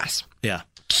S. Yes. Yeah.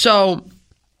 So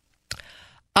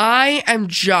I am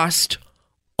just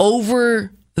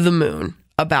over the moon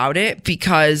about it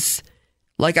because,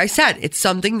 like I said, it's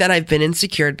something that I've been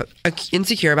insecure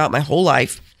about my whole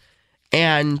life.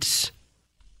 And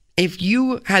if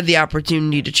you had the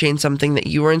opportunity to change something that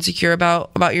you were insecure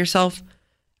about yourself,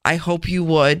 I hope you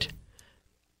would,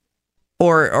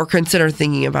 or consider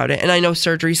thinking about it. And I know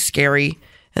surgery's scary,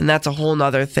 and that's a whole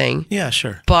nother thing. Yeah,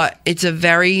 sure. But it's a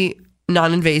very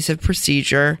non-invasive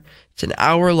procedure. It's an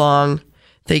hour long.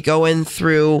 They go in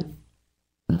through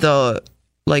the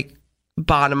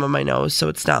bottom of my nose, so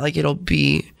it's not like it'll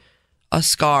be a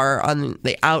scar on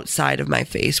the outside of my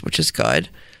face, which is good.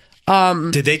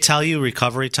 Did they tell you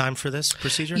recovery time for this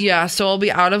procedure? Yeah, so I'll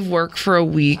be out of work for a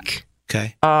week.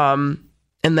 Okay.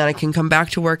 And then I can come back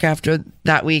to work after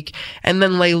that week and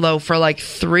then lay low for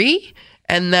 3.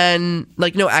 And then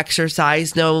no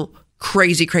exercise, no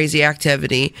crazy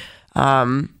activity.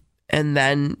 And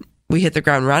then we hit the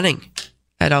ground running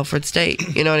at Alfred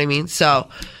State. You know what I mean? So.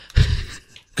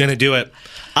 Gonna do it.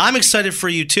 I'm excited for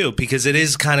you too, because it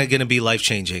is kind of going to be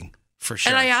life-changing. For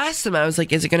sure. And I asked them, I was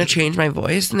like, is it going to change my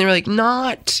voice? And they were like,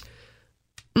 not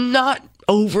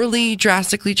overly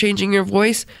drastically changing your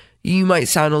voice. You might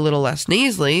sound a little less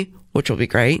nasally, which will be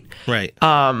great. Right.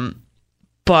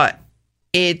 But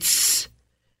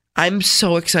I'm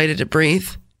so excited to breathe.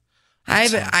 I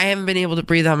haven't been able to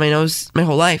breathe out my nose my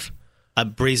whole life.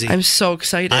 Breezy. I'm so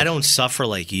excited. I don't suffer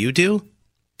like you do,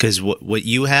 because what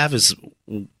you have is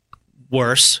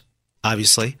worse,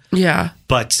 obviously. Yeah.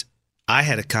 But I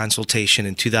had a consultation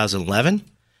in 2011,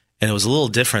 and it was a little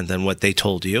different than what they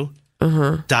told you.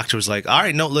 Doctor was like, all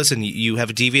right, no, listen, you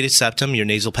have a deviated septum, your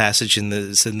nasal passage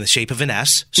is in the shape of an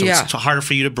S, so it's harder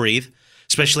for you to breathe,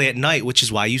 especially at night, which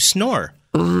is why you snore.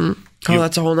 Oh,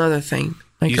 that's a whole other thing.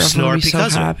 My you girlfriend snore will be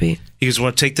because so of happy. He goes,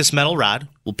 we'll take this metal rod,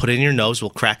 we'll put it in your nose, we'll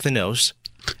crack the nose,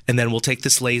 and then we'll take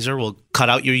this laser, we'll cut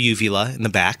out your uvula in the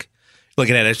back.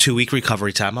 Looking at a 2-week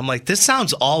recovery time. I'm like, this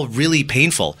sounds all really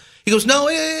painful. He goes, no,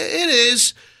 it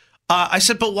is. I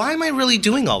said, but why am I really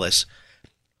doing all this?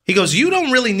 He goes, you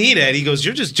don't really need it. He goes,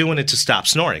 you're just doing it to stop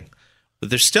snoring. But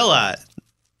there's still a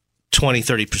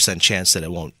 20-30% chance that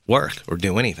it won't work or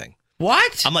do anything.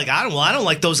 What? I'm like, I don't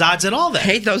like those odds at all then. I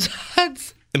hate those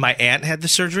odds. And my aunt had the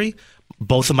surgery.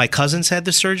 Both of my cousins had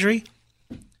the surgery.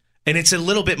 And it's a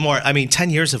little bit more, 10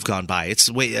 years have gone by. It's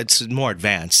more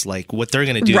advanced. Like what they're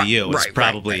going to do to you is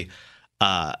probably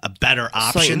a better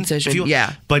option. Slight incision,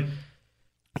 yeah. But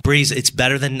Breeze, it's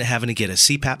better than having to get a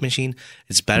CPAP machine.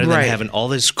 It's better than having all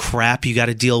this crap you got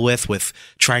to deal with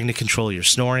trying to control your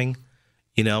snoring.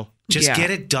 Just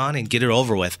get it done and get it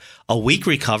over with. A week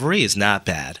recovery is not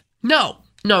bad. No,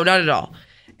 not at all.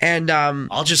 And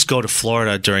I'll just go to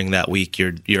Florida during that week.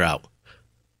 You're out.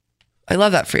 I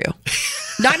love that for you.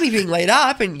 Not me being laid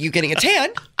up and you getting a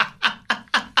tan.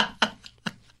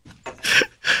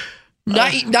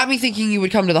 Not me thinking you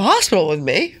would come to the hospital with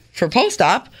me for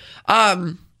post-op.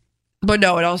 But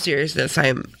no, in all seriousness,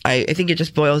 I think it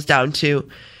just boils down to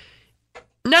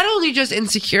not only just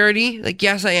insecurity. Like,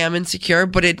 yes, I am insecure,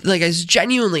 but it is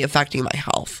genuinely affecting my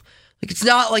health. Like, it's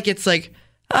not like it's like,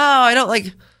 oh, I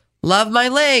don't love my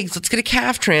legs. Let's get a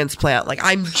calf transplant.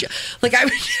 I'm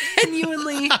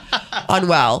genuinely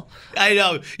unwell. I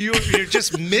know you're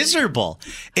just miserable.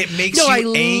 It makes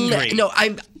you angry.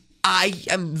 I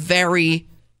am very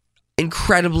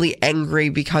incredibly angry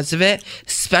because of it,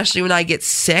 especially when I get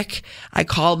sick. I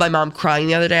called my mom crying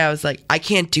the other day. I was like, I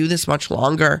can't do this much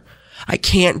longer. I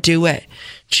can't do it.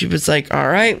 She was like, all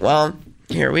right, well,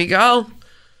 here we go.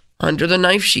 Under the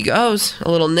knife she goes.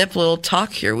 A little nip, a little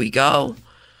tuck. Here we go.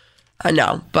 I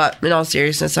know, but in all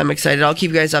seriousness, I'm excited. I'll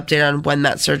keep you guys updated on when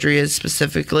that surgery is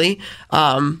specifically,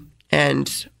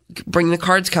 and bring the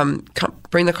cards.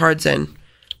 Bring the cards in.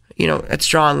 At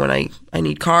Strong when I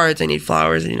need cards, I need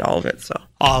flowers, I need all of it. So.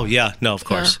 Oh yeah, no, of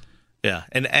course, yeah.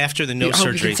 And after the nose I hope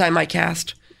surgery, you can sign my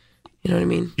cast. You know what I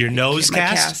mean? Your nose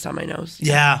cast? My cast on my nose.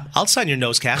 Yeah, I'll sign your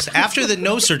nose cast. After the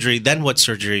nose surgery, then what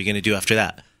surgery are you going to do after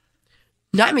that?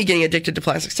 Not me getting addicted to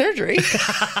plastic surgery.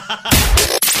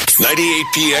 98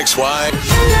 PXY.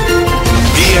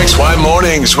 PXY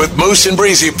Mornings with Moose and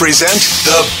Breezy present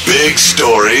the big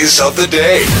stories of the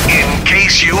day. In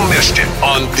case you missed it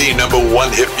on the number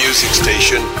one hit music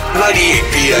station, 98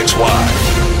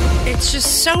 PXY. It's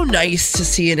just so nice to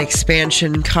see an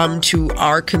expansion come to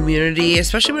our community,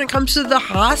 especially when it comes to the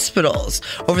hospitals.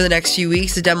 Over the next few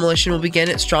weeks, the demolition will begin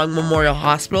at Strong Memorial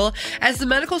Hospital as the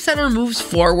medical center moves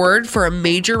forward for a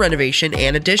major renovation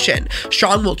and addition.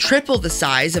 Strong will triple the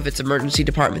size of its emergency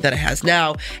department that it has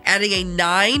now, adding a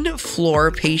 9-floor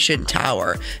patient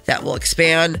tower that will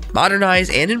expand,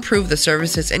 modernize, and improve the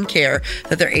services and care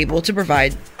that they're able to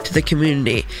provide to the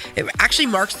community. It actually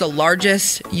marks the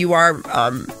largest UR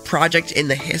project in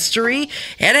the history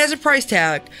and has a price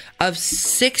tag of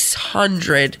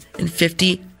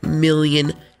 $650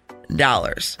 million.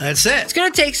 That's it. It's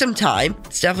going to take some time.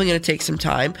 It's definitely going to take some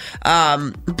time.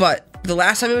 But the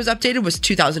last time it was updated was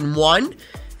 2001,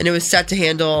 and it was set to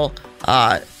handle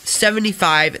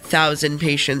 75,000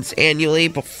 patients annually.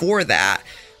 Before that,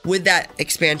 with that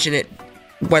expansion, it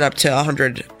went up to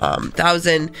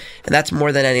 100,000, and that's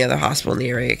more than any other hospital in the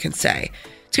area can say.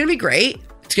 It's going to be great.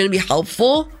 It's going to be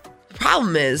helpful. The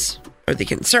problem is, or the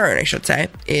concern, I should say,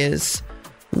 is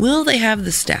will they have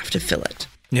the staff to fill it?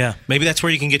 Yeah, maybe that's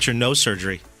where you can get your nose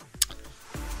surgery.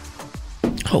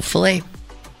 Hopefully.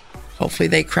 Hopefully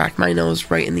they crack my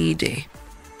nose right in the ED.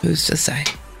 Who's to say?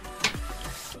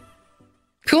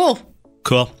 Cool.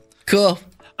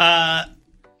 I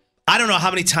don't know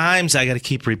how many times I got to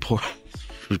keep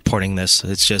reporting this.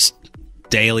 It's just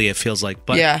daily, it feels like.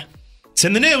 But yeah, it's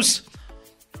in the news.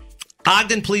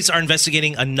 Ogden police are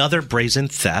investigating another brazen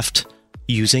theft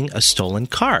using a stolen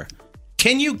car.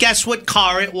 Can you guess what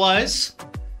car it was?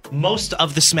 Most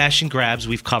of the smash and grabs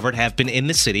we've covered have been in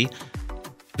the city.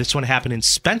 This one happened in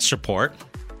Spencerport.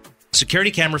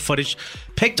 Security camera footage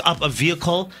picked up a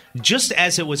vehicle just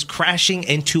as it was crashing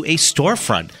into a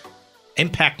storefront.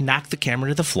 Impact knocked the camera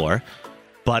to the floor,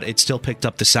 but it still picked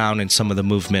up the sound and some of the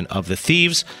movement of the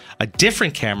thieves. A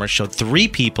different camera showed 3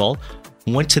 people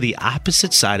went to the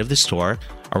opposite side of the store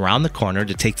around the corner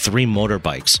to take 3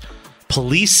 motorbikes.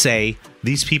 Police say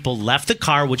these people left the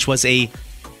car, which was a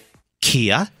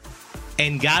Kia,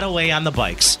 and got away on the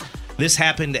bikes. This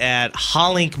happened at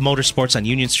Hollink Motorsports on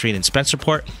Union Street in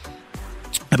Spencerport.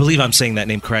 I believe I'm saying that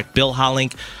name correct. Bill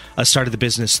Hollink started the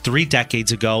business 3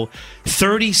 decades ago.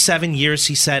 37 years,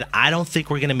 he said. I don't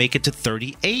think we're going to make it to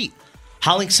 38.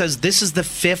 Hollink says this is the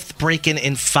 5th break-in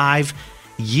in 5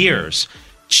 years.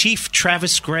 Chief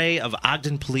Travis Gray of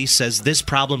Ogden Police says this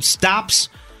problem stops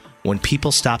when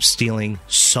people stop stealing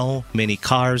so many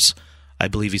cars. I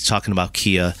believe he's talking about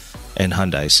Kia and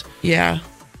Hyundais. Yeah.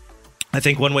 I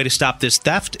think one way to stop this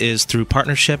theft is through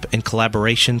partnership and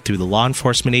collaboration through the law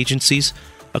enforcement agencies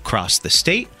across the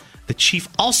state. The chief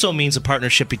also means a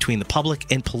partnership between the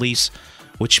public and police,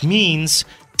 which means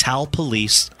tell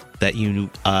police that you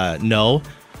know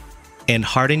and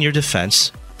harden your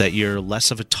defense, that you're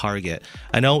less of a target.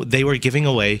 I know they were giving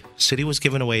away, City was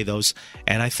giving away those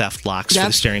anti-theft locks for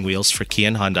the steering wheels for Kia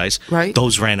and Hyundais. Right.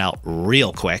 Those ran out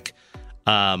real quick.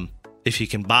 If you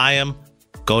can buy them,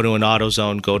 go to an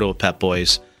AutoZone, go to a Pep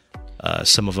Boys.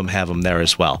 Some of them have them there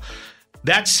as well.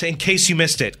 That's in case you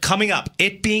missed it. Coming up,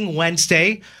 it being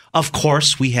Wednesday, of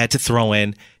course, we had to throw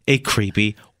in a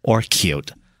creepy or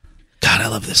cute. God, I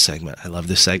love this segment.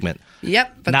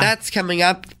 Yep, but that's coming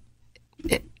up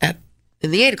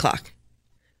in the 8 o'clock.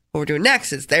 What we're doing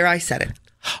next is There I Said It.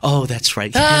 Oh, that's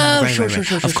right. Oh, right. sure.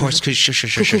 Of course, because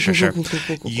sure.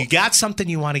 Cool. You got something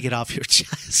you want to get off your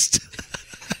chest.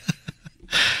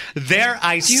 There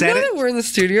I Do you said know it. that we're in the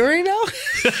studio right now?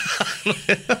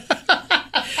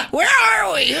 Where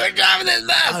are we? Who's driving this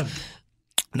bus?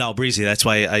 No, Breezy, that's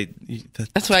why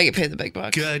That's why I get paid the big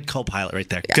bucks. good co-pilot right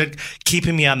there. Yeah. Good,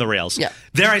 keeping me on the rails. Yeah.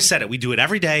 There I said it. We do it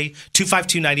every day.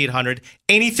 252-9800.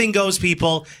 Anything goes,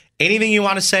 people. Anything you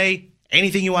want to say,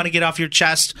 anything you want to get off your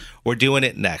chest, we're doing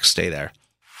it next. Stay there.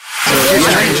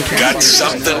 Got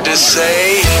something to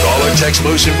say? Call or text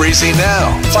Moose and Breezy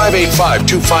now.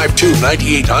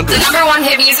 585-252-9800. The number one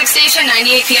hit music station,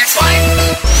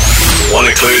 98PXY. Want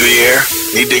to clear the air?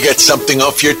 Need to get something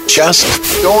off your chest?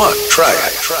 Go on, try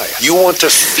it. You want to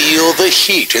feel the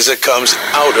heat as it comes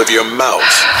out of your mouth.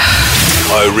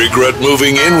 I regret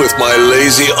moving in with my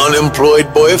lazy,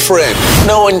 unemployed boyfriend.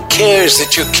 No one cares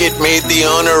that your kid made the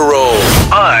honor roll.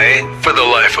 I, for the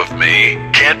life of me,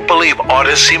 can't believe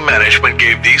Odyssey Management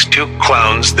gave these two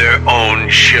clowns their own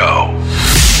show.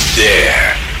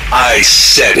 There, I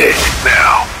said it.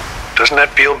 Now, doesn't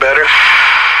that feel better?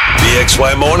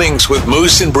 PXY Mornings with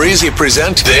Moose and Breezy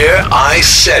present There I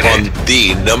Said It on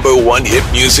the number one hit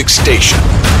music station,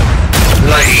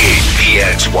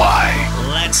 98PXY.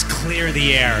 Let's clear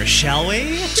the air, shall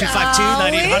we?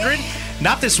 252-9800.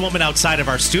 Not this woman outside of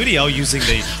our studio using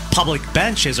the public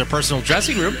bench as her personal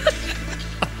dressing room.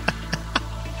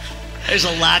 There's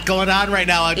a lot going on right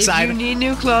now outside. If you need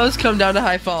new clothes, come down to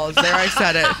High Falls. There I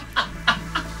said it.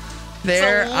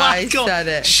 There I said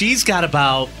it. She's got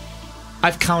about,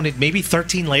 I've counted, maybe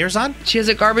 13 layers on. She has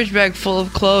a garbage bag full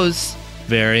of clothes.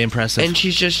 Very impressive. And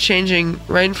she's just changing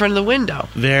right in front of the window.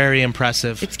 Very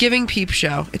impressive. It's giving Peep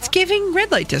Show. It's giving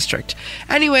Red Light District.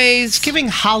 Anyways. It's giving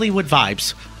Hollywood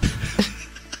vibes.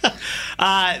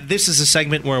 This is a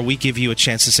segment where we give you a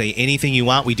chance to say anything you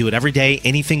want. We do it every day.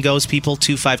 Anything goes, people.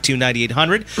 252-9800.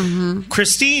 Mm-hmm.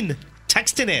 Christine,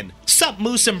 texting in. Sup,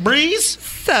 Moose and Breeze?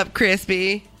 Sup,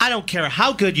 Crispy? I don't care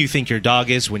how good you think your dog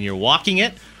is when you're walking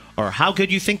it or how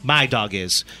good you think my dog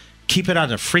is. Keep it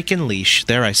on a freaking leash.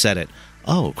 There, I said it.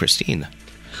 Oh, Christine.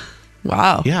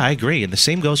 Wow. Yeah, I agree. And the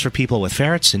same goes for people with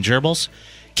ferrets and gerbils.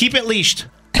 Keep it leashed,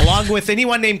 along with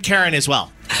anyone named Karen as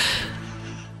well.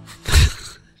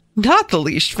 Not the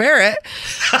leashed ferret.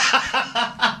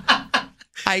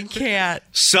 I can't.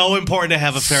 So important to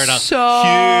have a ferret on.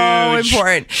 So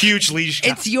important. Huge leash.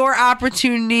 It's your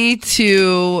opportunity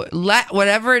to let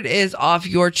whatever it is off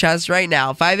your chest right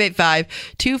now.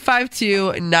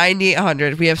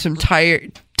 585-252-9800. We have some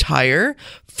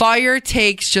fire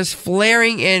takes just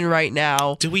flaring in right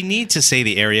now. Do we need to say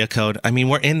the area code? I mean,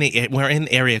 we're in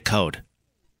area code.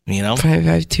 You know?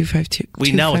 55252.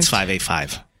 We know it's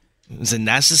 585. Is it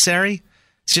necessary?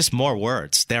 It's just more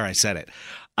words. There, I said it.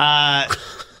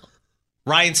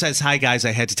 Ryan says, "Hi guys,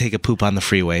 I had to take a poop on the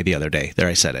freeway the other day." There,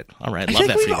 I said it. All right, love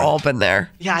that we've freeway. all been there.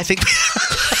 Yeah, I think.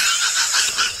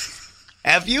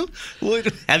 Have you?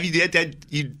 Have you did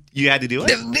you had to do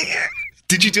it?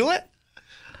 Did you do it?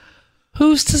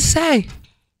 Who's to say?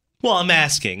 Well, I'm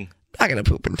asking. Not gonna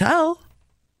poop and tell.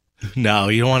 No,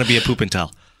 you don't want to be a poop and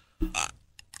tell.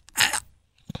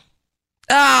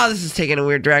 This is taking a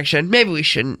weird direction. Maybe we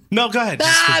shouldn't. No, go ahead.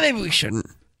 Maybe we shouldn't.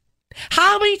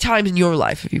 How many times in your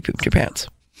life have you pooped your pants?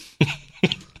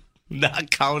 Not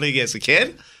counting as a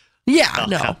kid? Yeah,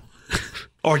 no.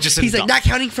 Or just an He's adult? like, not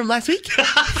counting from last week?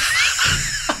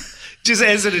 Just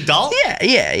as an adult?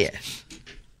 Yeah.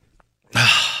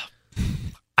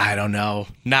 I don't know.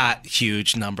 Not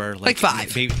huge number. Like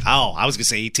 5. Maybe, I was going to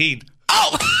say 18.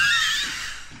 Oh!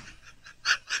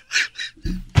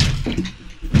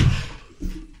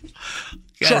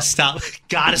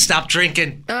 Gotta stop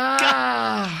drinking. All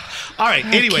All right.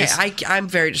 Anyways, Okay, I'm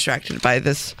very distracted by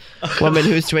this woman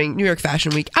who's doing New York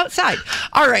Fashion Week outside.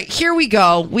 All right, here we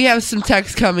go. We have some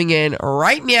texts coming in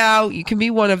right meow. You can be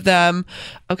one of them.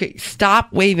 Okay,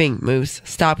 stop waving, Moose.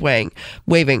 Stop waving.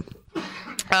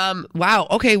 Wow.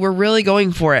 Okay, we're really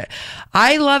going for it.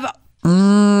 I love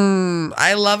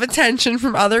attention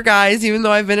from other guys, even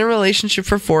though I've been in a relationship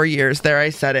for 4 years. There, I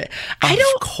said it. I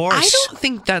don't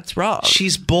think that's wrong.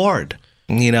 she's bored.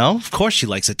 You know, of course she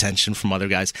likes attention from other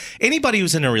guys. Anybody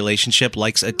who's in a relationship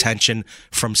likes attention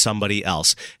from somebody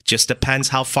else. Just depends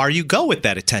how far you go with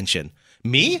that attention.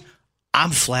 Me, I'm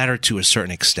flattered to a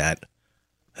certain extent,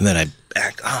 and then I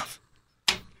back off.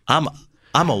 I'm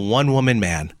a one-woman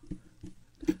man.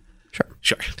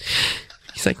 Sure.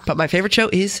 He's like, but my favorite show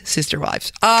is Sister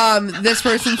Wives. This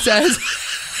person says,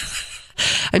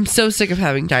 I'm so sick of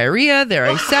having diarrhea. There,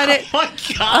 I said it. Oh my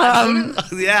God.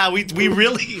 Yeah, we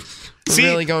really... See,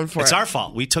 really going for it's it. our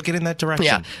fault. We took it in that direction.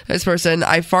 Yeah. This person,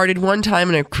 I farted one time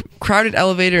in a crowded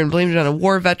elevator and blamed it on a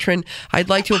war veteran. I'd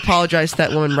like to apologize to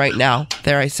that woman right now.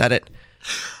 There, I said it.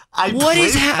 What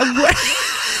is happening?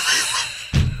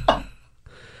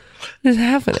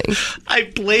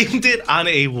 I blamed it on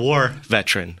a war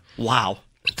veteran. Wow.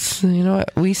 You know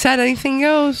what? We said anything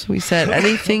goes.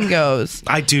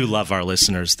 I do love our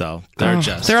listeners, though. They're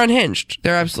unhinged.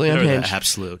 They're absolutely unhinged.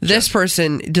 Absolute. This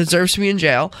person deserves to be in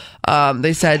jail.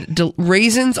 They said,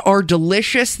 raisins are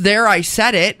delicious. There, I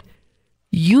said it.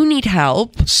 You need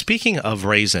help. Speaking of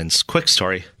raisins, quick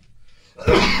story.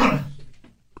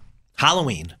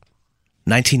 Halloween,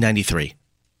 1993.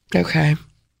 Okay.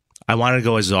 I wanted to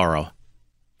go as Zorro.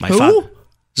 Who?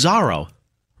 Zorro.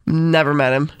 Never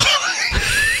met him.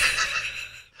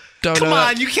 Come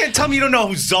on, you can't tell me you don't know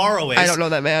who Zorro is. I don't know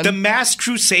that man. The Masked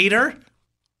Crusader?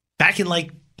 Back in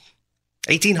like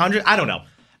 1800? I don't know.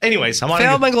 Anyways, I want to...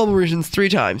 Failed my global regions 3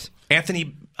 times.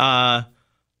 Anthony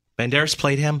Banderas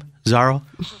played him, Zorro.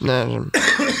 No.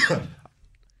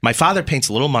 My father paints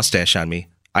a little mustache on me.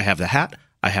 I have the hat,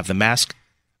 I have the mask,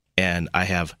 and I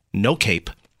have no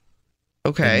cape.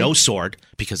 Okay. And no sword,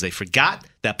 because they forgot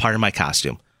that part of my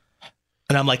costume.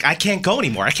 And I'm like, I can't go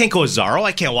anymore. I can't go as Zorro.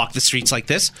 I can't walk the streets like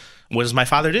this. What does my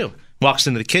father do? Walks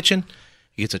into the kitchen,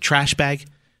 he gets a trash bag,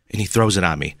 and he throws it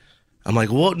on me. I'm like,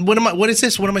 what is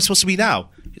this? What am I supposed to be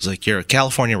now? He's like, you're a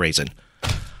California raisin.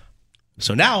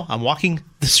 So now I'm walking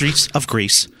the streets of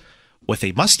Greece with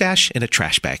a mustache and a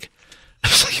trash bag. I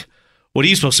was like, what are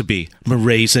you supposed to be? I'm a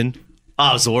raisin. Oh,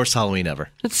 it was the worst Halloween ever.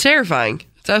 It's terrifying.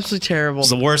 It's absolutely terrible. It was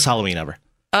the worst Halloween ever.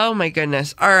 Oh my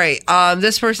goodness. All right.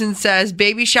 This person says,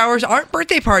 baby showers aren't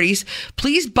birthday parties.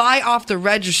 Please buy off the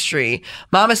registry.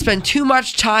 Mama spent too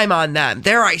much time on them.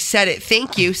 There, I said it.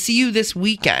 Thank you. See you this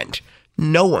weekend.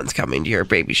 No one's coming to your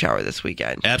baby shower this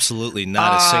weekend. Absolutely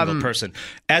not a single person.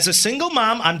 As a single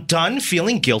mom, I'm done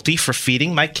feeling guilty for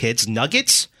feeding my kids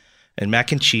nuggets and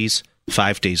mac and cheese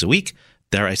 5 days a week.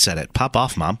 There, I said it. Pop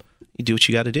off, Mom. You do what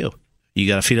you got to do. You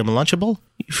got to feed them a Lunchable?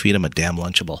 You feed them a damn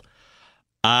Lunchable.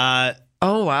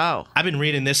 Oh, wow. I've been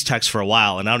reading this text for a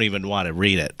while, and I don't even want to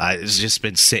read it. It's just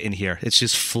been sitting here. It's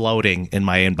just floating in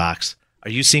my inbox.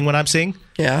 Are you seeing what I'm seeing?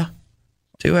 Yeah.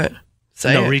 Do it.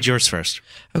 Say it. Read yours first.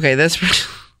 Okay, this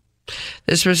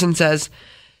person says,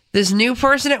 this new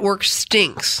person at work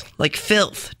stinks like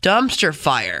filth, dumpster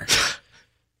fire.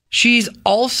 She's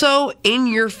also in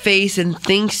your face and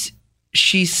thinks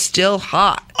she's still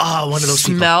hot. Oh, one of those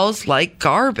people. Smells like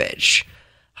garbage.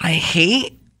 I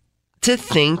hate to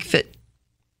think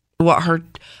what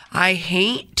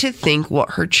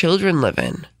her children live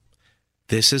in.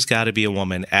 This has got to be a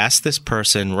woman. Ask this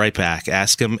person right back.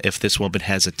 Ask him if this woman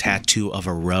has a tattoo of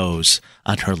a rose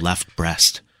on her left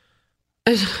breast.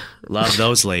 Love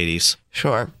those ladies.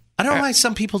 Sure. I don't know why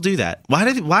some people do that.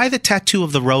 Why the tattoo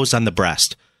of the rose on the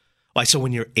breast? Why, so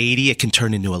when you're 80, it can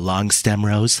turn into a long stem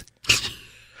rose?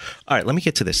 All right, let me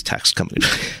get to this text coming.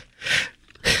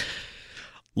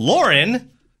 Lauren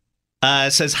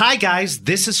says, hi, guys.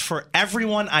 This is for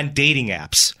everyone on dating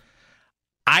apps.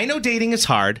 I know dating is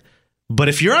hard, but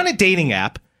if you're on a dating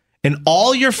app and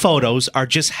all your photos are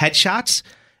just headshots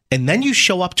and then you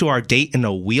show up to our date in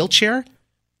a wheelchair,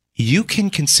 you can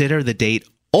consider the date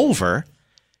over.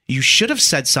 You should have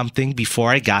said something before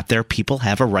I got there. People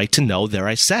have a right to know. There,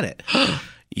 I said it.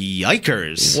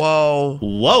 Yikers. Whoa,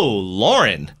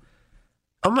 Lauren.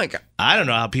 Oh, my God. I don't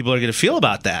know how people are going to feel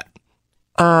about that.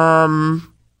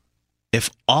 If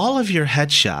all of your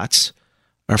headshots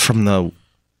are from the...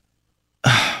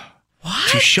 What?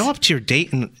 If you show up to your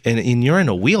date and you're in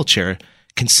a wheelchair,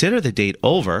 consider the date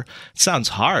over. It sounds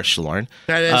harsh, Lauren.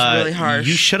 That is really harsh.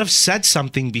 You should have said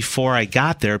something before I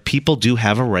got there. People do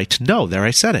have a right to know. There, I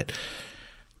said it.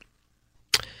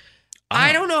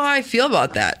 I don't know how I feel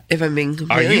about that, if I'm being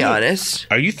completely honest.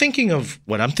 Are you thinking of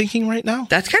what I'm thinking right now?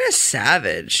 That's kind of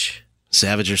savage.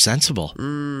 Savage or sensible?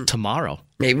 Tomorrow.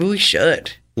 Maybe we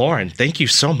should. Lauren, thank you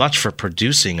so much for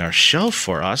producing our show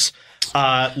for us.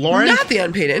 Lauren? Not the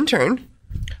unpaid intern.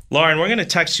 Lauren, we're going to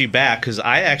text you back because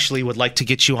I actually would like to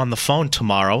get you on the phone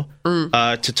tomorrow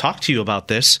to talk to you about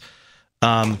this.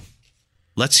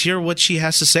 Let's hear what she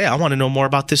has to say. I want to know more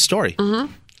about this story.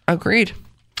 Mm-hmm. Agreed.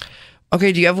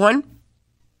 Okay, do you have one?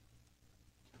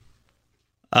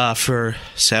 For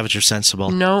savage or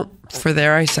sensible? No, for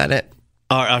there I said it.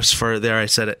 For there I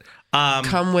said it.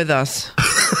 Come with us.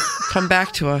 Come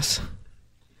back to us.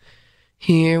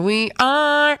 Here we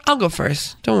are. I'll go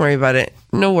first. Don't worry about it.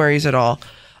 No worries at all.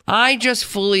 I just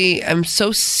fully am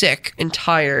so sick and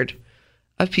tired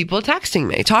of people texting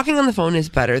me. Talking on the phone is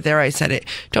better. There I said it.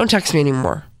 Don't text me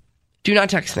anymore. Do not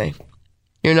text me.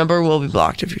 Your number will be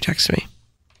blocked if you text me.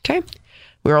 Okay?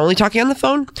 We're only talking on the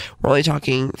phone. We're only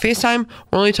talking FaceTime.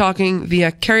 We're only talking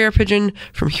via carrier pigeon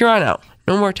from here on out.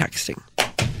 No more texting.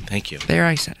 Thank you. There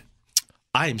I said it.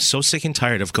 I am so sick and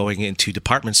tired of going into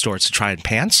department stores to try on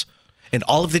pants, and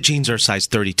all of the jeans are size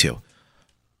 32.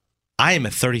 I am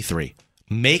a 33.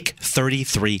 Make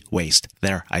 33 waist.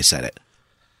 There, I said it.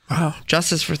 Wow.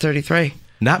 Justice for 33.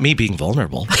 Not me being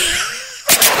vulnerable.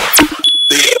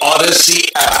 The Odyssey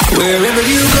app. Wherever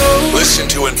you go. Listen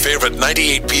to and favorite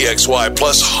 98PXY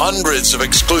plus hundreds of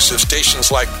exclusive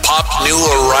stations like Pop New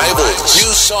Arrivals.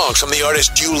 New songs from the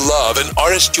artist you love and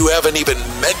artists you haven't even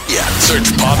met yet. Search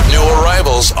Pop New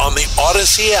Arrivals on the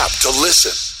Odyssey app to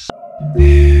listen.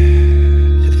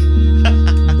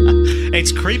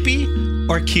 It's creepy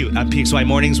or cute on PXY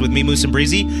Mornings with me, Moose and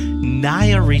Breezy.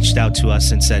 Naya reached out to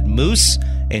us and said, Moose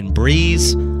and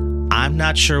Breeze, I'm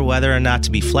not sure whether or not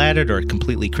to be flattered or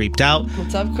completely creeped out.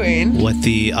 What's up, Queen? With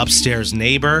the upstairs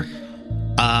neighbor.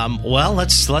 Well,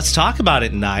 let's talk about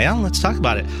it, Naya. Let's talk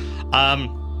about it.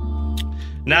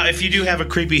 Now, if you do have a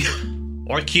creepy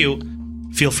or cute,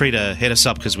 feel free to hit us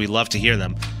up because we love to hear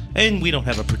them. And we don't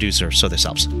have a producer, so this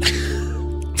helps.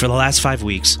 For the last 5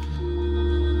 weeks,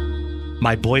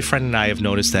 my boyfriend and I have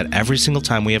noticed that every single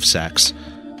time we have sex,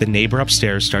 the neighbor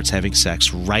upstairs starts having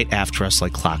sex right after us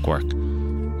like clockwork.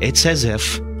 It's as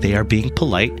if they are being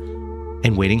polite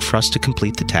and waiting for us to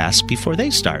complete the task before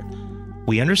they start.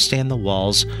 We understand the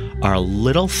walls are a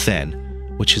little thin,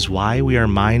 which is why we are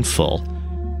mindful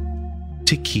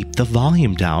to keep the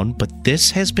volume down, but this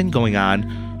has been going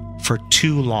on for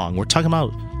too long. We're talking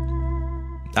about,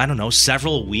 I don't know,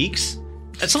 several weeks?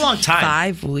 That's a long time.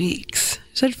 5 weeks.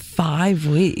 You said 5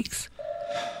 weeks.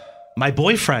 My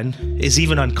boyfriend is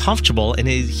even uncomfortable, and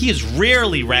he is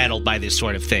rarely rattled by this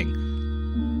sort of thing.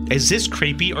 Is this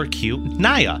creepy or cute?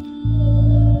 Naya.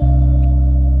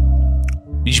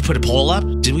 Did you put a poll up?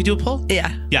 Did we do a poll?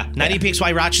 Yeah. Yeah.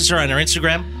 90PXY Rochester on our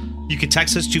Instagram. You can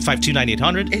text us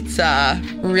 252-9800. It's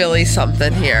really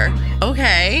something here.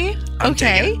 Okay. I'm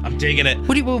digging it.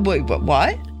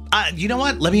 What? You know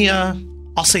what? Let me,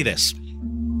 I'll say this.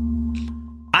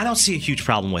 I don't see a huge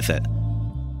problem with it.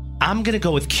 I'm going to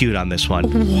go with cute on this one.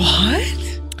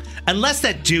 What? Unless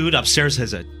that dude upstairs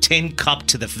has a tin cup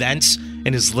to the vents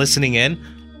and is listening in,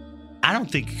 I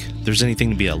don't think there's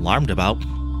anything to be alarmed about.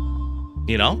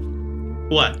 You know?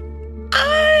 What?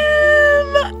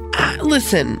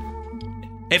 Listen.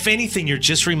 If anything, you're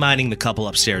just reminding the couple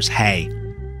upstairs, hey,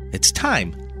 it's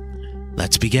time.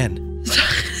 Let's begin.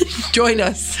 Join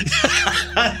us.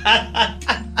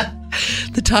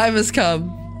 The time has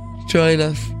come. Join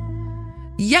us.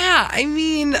 Yeah, I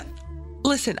mean,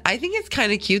 listen, I think it's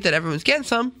kind of cute that everyone's getting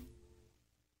some.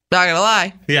 Not gonna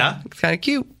lie. Yeah. It's kind of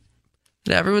cute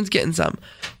that everyone's getting some.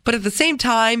 But at the same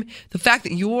time, the fact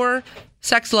that your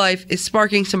sex life is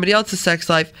sparking somebody else's sex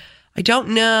life, I don't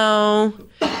know.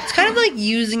 It's kind of like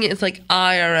using it as like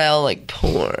IRL like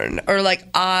porn or like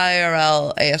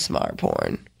IRL ASMR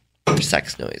porn for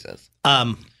sex noises.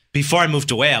 Before I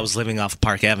moved away, I was living off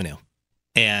Park Avenue.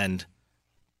 And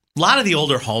a lot of the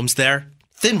older homes there,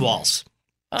 thin walls.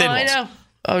 I know.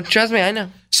 Oh, trust me, I know.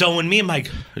 So when me and my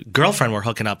girlfriend were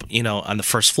hooking up, you know, on the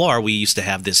first floor, we used to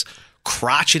have this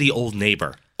crotchety old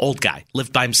neighbor, old guy,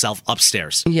 lived by himself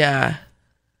upstairs. Yeah.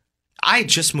 I had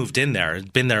just moved in there,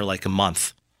 had been there like a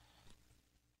month.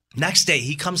 Next day,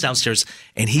 he comes downstairs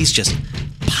and he's just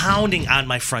pounding on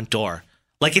my front door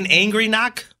like an angry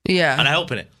knock. Yeah. And I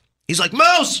open it. He's like,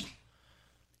 Moose,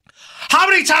 how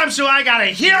many times do I gotta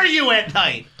hear you at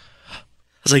night? I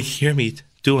was like, hear me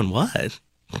doing what?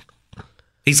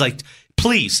 He's like,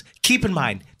 please keep in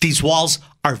mind, these walls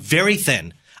are very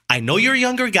thin. I know you're a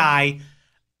younger guy.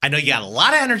 I know you got a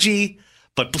lot of energy,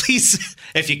 but please,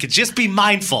 if you could just be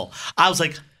mindful. I was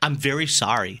like, I'm very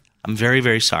sorry. I'm very,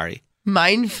 very sorry.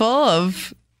 mindful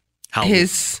of How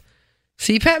his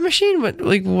CPAP machine?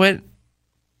 What?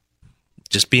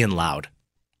 just being loud.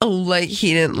 Oh, like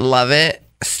he didn't love it?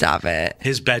 Stop it.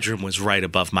 His bedroom was right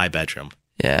above my bedroom.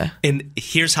 Yeah. And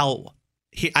here's how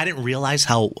I didn't realize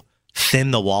how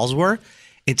thin the walls were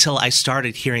until I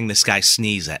started hearing this guy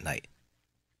sneeze at night.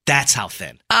 That's how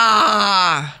thin.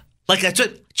 Like I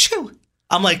just chew.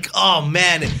 I'm like, oh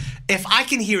man, if I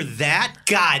can hear that,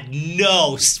 God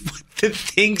knows the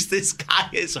things this guy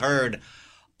has heard.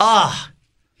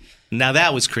 Now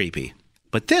that was creepy.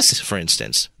 But this, for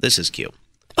instance, this is cute.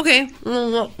 Okay.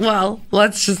 Well,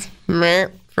 let's just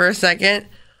for a second.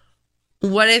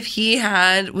 What if he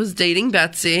was dating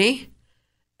Betsy,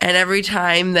 and every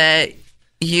time that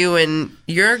you and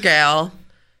your gal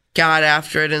got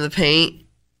after it in the paint,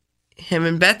 him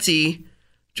and Betsy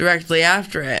directly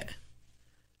after it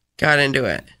got into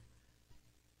it?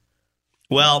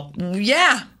 Well,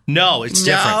 yeah. No, it's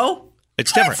different. No,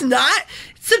 it's different. It's not.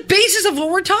 It's the basis of what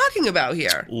we're talking about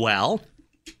here. Well,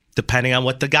 depending on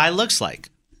what the guy looks like.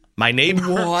 My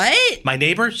neighbor. What? My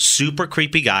neighbor, super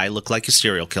creepy guy, looked like a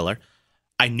serial killer.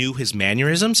 I knew his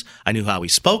mannerisms. I knew how he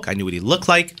spoke. I knew what he looked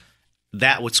like.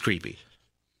 That was creepy.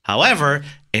 However,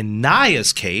 in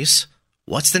Naya's case,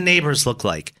 what's the neighbors look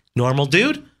like? Normal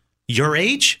dude? Your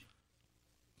age?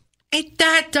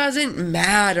 That doesn't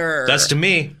matter. That's to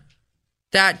me.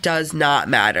 That does not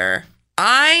matter.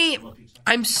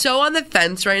 I'm so on the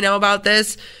fence right now about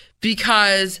this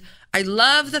because I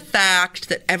love the fact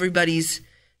that everybody's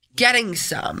getting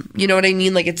some. You know what I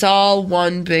mean? Like, it's all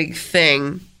one big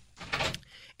thing.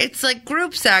 It's like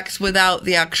group sex without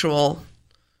the actual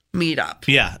meetup.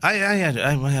 Yeah,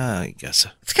 I guess.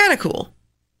 It's kind of cool.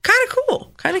 Kind of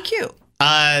cool. Kind of cute.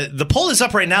 The poll is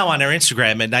up right now on our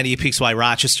Instagram at 98PXY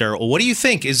Rochester. What do you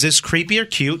think? Is this creepy or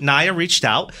cute? Naya reached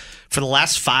out for the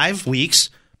last 5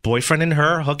 weeks, boyfriend and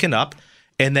her hooking up.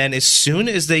 And then as soon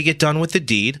as they get done with the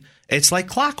deed, it's like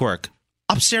clockwork.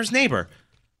 Upstairs neighbor.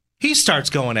 He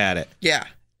starts going at it. Yeah.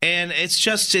 And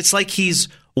it's like he's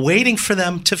waiting for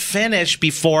them to finish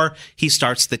before he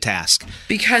starts the task.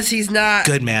 Because he's not...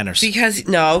 Good manners. Because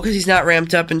he's not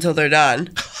ramped up until they're done.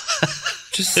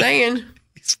 Just saying.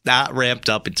 He's not ramped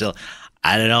up until...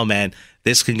 I don't know, man.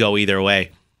 This can go either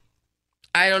way.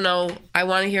 I don't know. I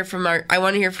want to hear from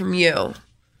you.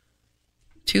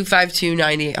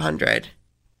 252-9800.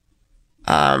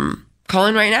 Call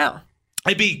in right now.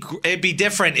 It'd be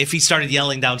different if he started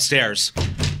yelling downstairs.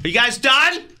 Are you guys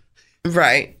done?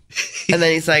 Right. And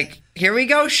then he's like, here we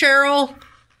go, Cheryl.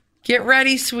 Get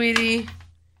ready, sweetie.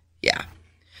 Yeah.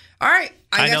 All right.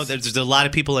 I know there's a lot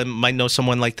of people that might know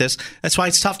someone like this. That's why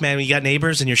it's tough, man. When you got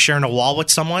neighbors and you're sharing a wall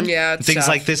with someone. Yeah, it's things tough.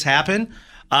 like this happen.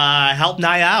 Help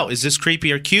Naya out. Is this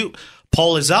creepy or cute?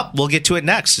 Poll is up. We'll get to it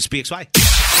next. It's BXY.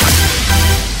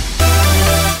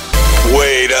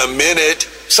 Wait a minute.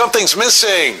 Something's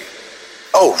missing.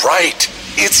 Oh, right.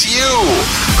 It's you.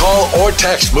 Call or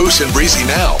text Moose and Breezy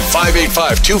now.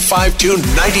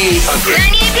 585-252-9800.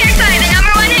 98PXY, the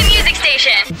number one hit music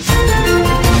station.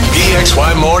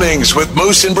 BXY Mornings with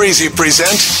Moose and Breezy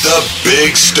present the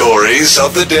big stories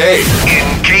of the day.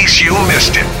 In case you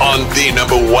missed it on the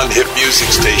number one hit music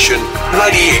station,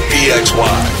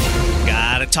 98PXY.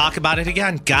 Gotta talk about it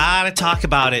again. Gotta talk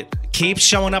about it. Keeps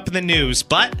showing up in the news,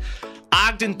 but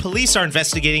Ogden police are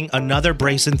investigating another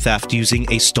brazen theft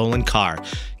using a stolen car.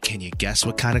 Can you guess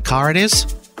what kind of car it is?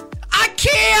 A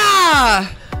Kia!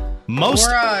 Most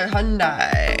Or a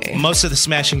Hyundai. of the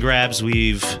smash and grabs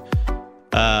we've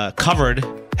covered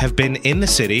have been in the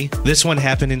city. This one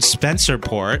happened in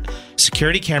Spencerport.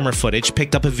 Security camera footage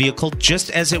picked up a vehicle just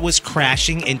as it was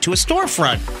crashing into a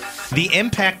storefront. The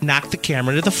impact knocked the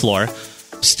camera to the floor.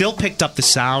 Still picked up the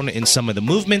sound and some of the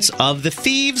movements of the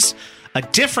thieves. A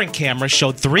different camera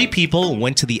showed 3 people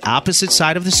went to the opposite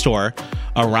side of the store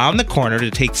around the corner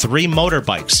to take 3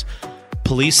 motorbikes.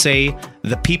 Police say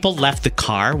the people left the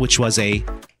car, which was a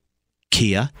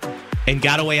Kia, and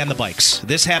got away on the bikes.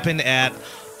 This happened at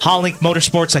Hollink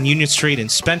Motorsports on Union Street in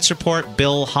Spencerport.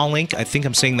 Bill Hollink, I think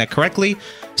I'm saying that correctly,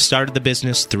 started the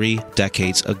business 3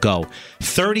 decades ago.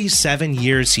 37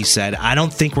 years, he said. I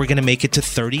don't think we're going to make it to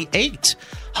 38.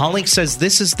 Hollink says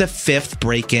this is the 5th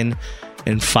break-in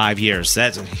in 5 years.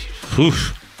 That's whew.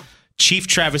 Chief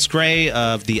Travis Gray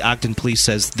of the Ogden Police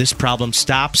says this problem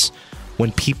stops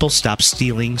when people stop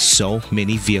stealing so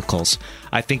many vehicles.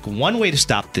 I think one way to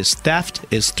stop this theft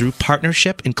is through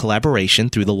partnership and collaboration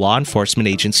through the law enforcement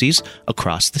agencies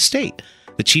across the state.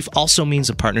 The chief also means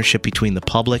a partnership between the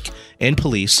public and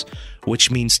police,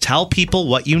 which means tell people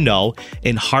what you know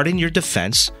and harden your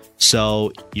defense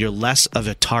so you're less of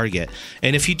a target.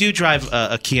 And if you do drive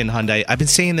a Kia and Hyundai, I've been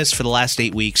saying this for the last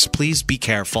 8 weeks, please be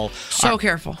careful.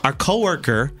 Careful. Our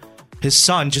coworker, his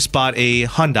son just bought a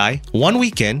Hyundai one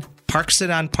weekend, parks it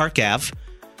on Park Ave,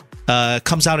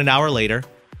 comes out an hour later,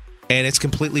 and it's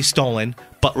completely stolen,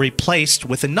 but replaced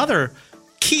with another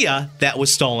Kia that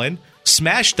was stolen,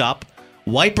 smashed up,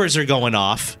 wipers are going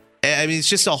off. I mean, it's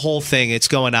just a whole thing. It's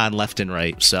going on left and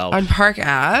right. So On Park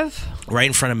Ave? right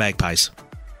in front of Magpies.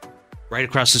 Right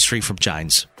across the street from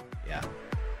Giants. Yeah.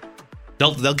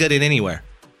 They'll get it anywhere.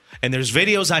 And there's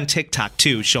videos on TikTok,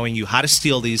 too, showing you how to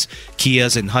steal these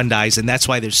Kias and Hyundais, and that's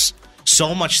why there's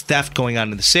so much theft going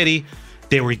on in the city.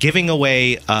 They were giving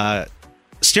away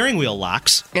steering wheel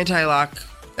locks.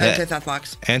 Anti-theft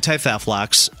locks. Anti-theft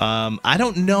locks. I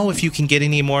don't know if you can get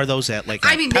any more of those at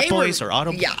Pep Boys or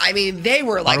Auto. Yeah, I mean, they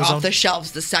were like AutoZone? off the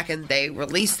shelves the second they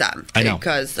released them. I know.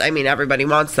 Because, I mean, everybody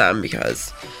wants them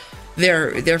because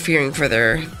they're fearing for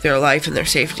their life and their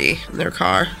safety and their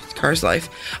car's life.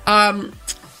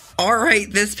 All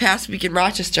right, this past week in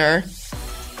Rochester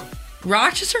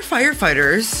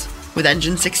firefighters with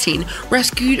Engine 16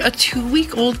 rescued a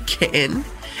 2-week-old kitten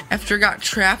after it got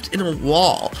trapped in a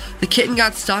wall. The kitten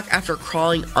got stuck after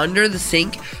crawling under the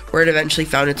sink, where it eventually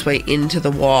found its way into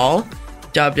the wall.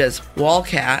 Dubbed as Wall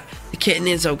Cat, the kitten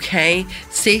is okay,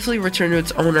 safely returned to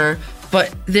its owner,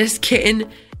 but this kitten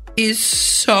is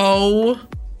so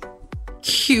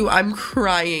cute. I'm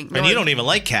crying. And you don't even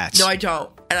like cats. No, I don't.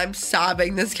 And I'm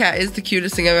sobbing. This cat is the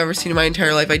cutest thing I've ever seen in my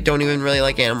entire life. I don't even really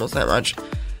like animals that much.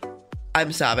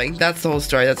 I'm sobbing. That's the whole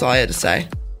story. That's all I had to say.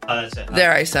 Oh, that's it.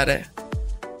 There, I said it.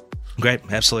 Great.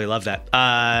 Absolutely love that.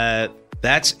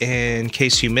 That's in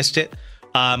case you missed it.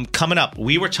 Coming up,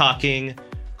 we were talking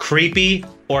creepy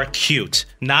or cute.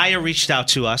 Naya reached out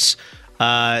to us,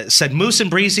 said, Moose and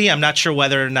Breezy, I'm not sure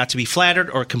whether or not to be flattered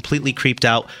or completely creeped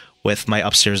out with my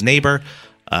upstairs neighbor.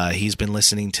 He's been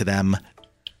listening to them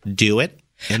do it.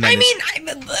 And then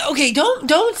Okay,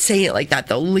 don't say it like that,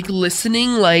 though. Like,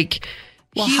 listening, like,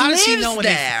 well, he how lives does he know when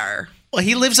there. Well,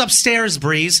 he lives upstairs,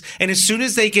 Breeze, and as soon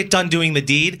as they get done doing the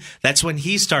deed, that's when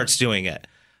he starts doing it.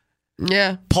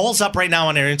 Yeah. Polls up right now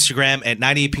on our Instagram at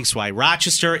 98PXY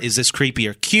Rochester. Is this creepy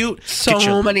or cute?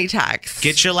 So many texts.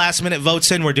 Get your last minute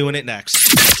votes in. We're doing it next.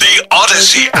 The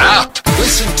Odyssey app.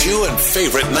 Listen to and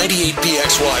favorite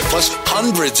 98PXY plus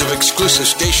hundreds of exclusive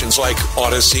stations like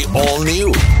Odyssey All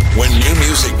New. When new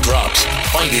music drops,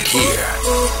 find it here.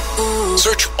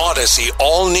 Search Odyssey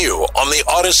All New on the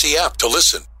Odyssey app to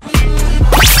listen.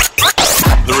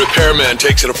 The repairman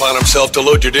takes it upon himself to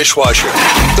load your dishwasher.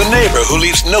 The neighbor who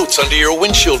leaves notes under your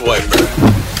windshield wiper.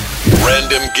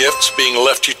 Random gifts being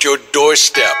left at your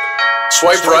doorstep.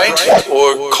 Swipe right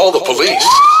or call the police.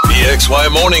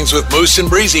 PXY Mornings with Moose and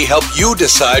Breezy help you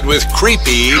decide with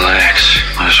creepy. Relax.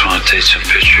 I just want to take some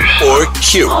pictures. Or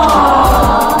cute.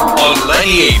 On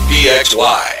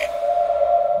 98PXY.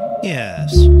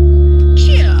 Yes.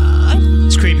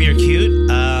 It's creepy or cute.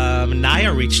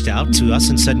 Naya reached out to us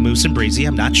and said, Moose and Breezy,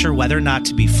 I'm not sure whether or not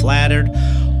to be flattered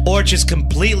or just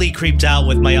completely creeped out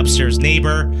with my upstairs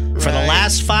neighbor. For the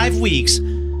last 5 weeks,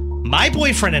 my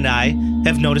boyfriend and I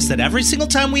have noticed that every single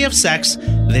time we have sex,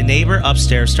 the neighbor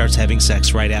upstairs starts having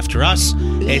sex right after us.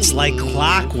 It's like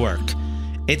clockwork.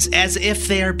 It's as if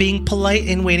they are being polite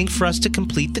and waiting for us to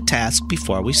complete the task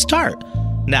before we start.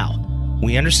 Now,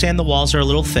 we understand the walls are a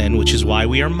little thin, which is why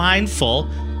we are mindful.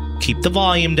 Keep the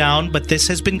volume down, but this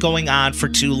has been going on for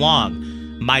too long.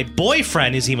 My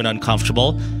boyfriend is even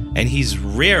uncomfortable, and he's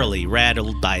rarely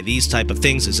rattled by these type of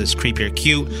things. Is this creepy or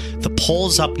cute? The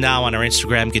poll's up now on our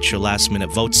Instagram. Get your last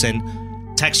minute votes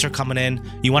in. Texts are coming in.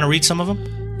 You want to read some of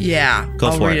them? Yeah.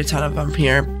 I'll read a ton of them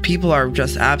here. People are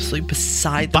just absolutely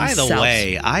beside themselves. By the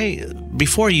way,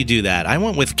 before you do that, I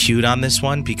went with cute on this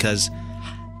one because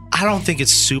I don't think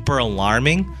it's super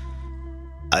alarming.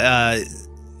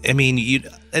 I mean,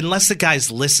 unless the guy's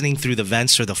listening through the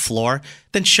vents or the floor,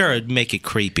 then sure, it'd make it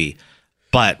creepy.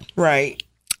 But right,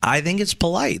 I think it's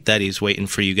polite that he's waiting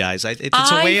for you guys.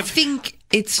 It's a way of. I think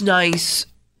it's nice.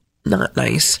 Not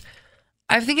nice.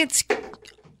 I think it's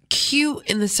cute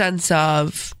in the sense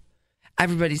of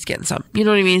everybody's getting some. You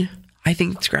know what I mean? I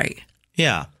think it's great.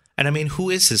 Yeah. And I mean, who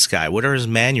is this guy? What are his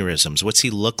mannerisms? What's he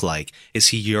look like? Is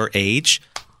he your age?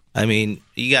 I mean,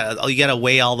 you gotta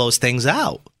weigh all those things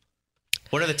out.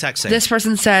 What are the texts saying? This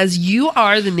person says, you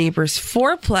are the neighbor's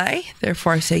foreplay,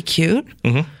 therefore I say cute.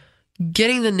 Mm-hmm.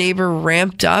 Getting the neighbor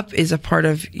ramped up is a part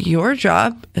of your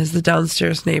job as the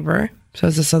downstairs neighbor,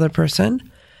 says this other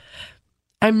person.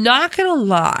 I'm not going to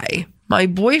lie. My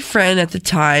boyfriend at the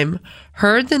time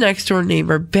heard the next door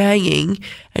neighbor banging,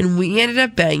 and we ended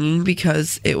up banging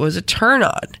because it was a turn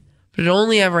on. but it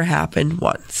only ever happened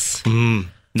once.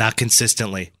 Not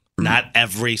consistently. Not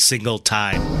every single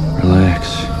time. Relax.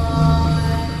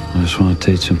 I just want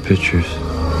to take some pictures.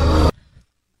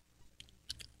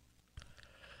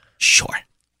 Sure.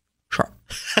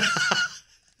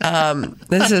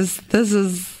 This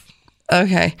is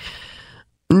okay.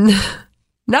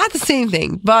 Not the same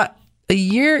thing, but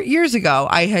years ago,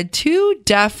 I had 2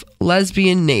 deaf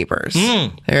lesbian neighbors.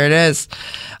 There it is.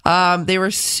 They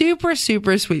were super,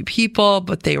 super sweet people,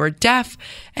 but they were deaf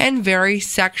and very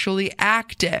sexually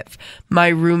active. My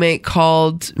roommate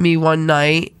called me one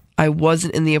night. I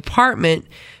wasn't in the apartment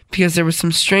because there was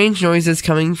some strange noises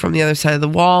coming from the other side of the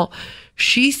wall.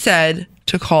 She said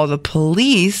to call the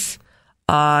police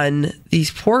on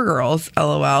these poor girls,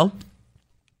 LOL.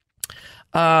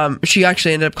 She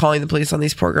actually ended up calling the police on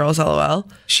these poor girls, LOL.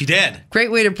 She did.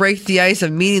 Great way to break the ice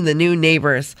of meeting the new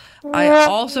neighbors. I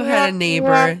also had a neighbor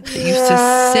that used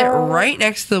to sit right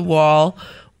next to the wall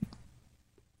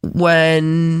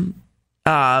when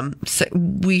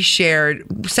we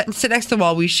shared, sit next to the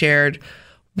wall we shared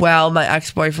while my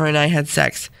ex-boyfriend and I had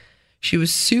sex. She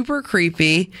was super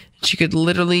creepy. She could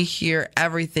literally hear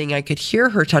everything. I could hear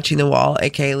her touching the wall,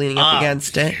 aka leaning up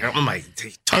against it.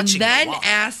 And then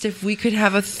asked if we could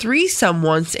have a threesome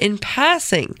once in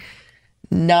passing.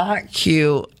 Not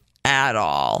cute at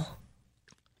all.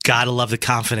 Gotta love the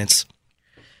confidence.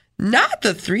 Not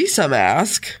the threesome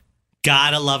ask.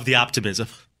 Gotta love the optimism.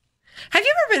 Have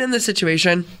you ever been in this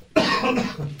situation?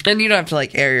 And you don't have to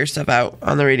like air your stuff out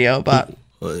on the radio, but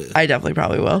I definitely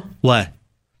probably will. What?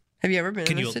 Have you ever been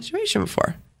in this situation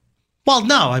before? Well,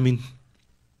 no. I mean,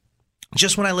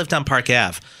 just when I lived on Park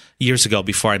Ave years ago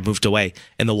before I moved away,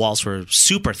 and the walls were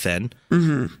super thin.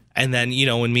 Mm-hmm. And then, you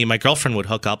know, when me and my girlfriend would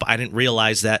hook up, I didn't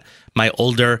realize that my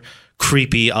older,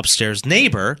 creepy upstairs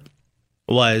neighbor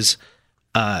was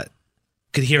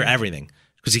could hear everything.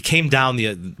 Because he came down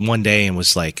one day and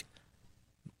was like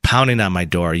pounding on my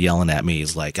door, yelling at me.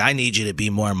 He's like, I need you to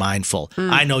be more mindful.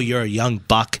 I know you're a young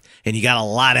buck and you got a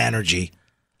lot of energy,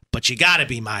 but you got to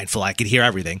be mindful. I could hear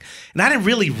everything. And I didn't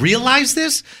really realize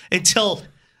this until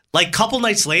like a couple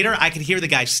nights later, I could hear the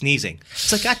guy sneezing.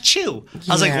 It's like, achoo.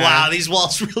 I was like, wow, these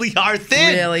walls really are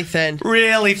thin. Really thin.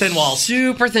 Really thin walls.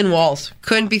 Super thin walls.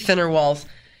 Couldn't be thinner walls.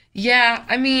 Yeah,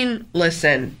 I mean,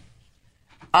 listen.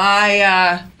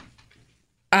 My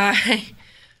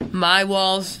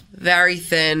walls, very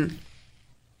thin.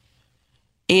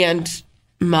 And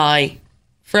my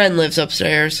friend lives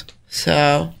upstairs.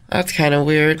 So that's kind of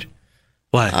weird.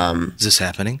 What? Is this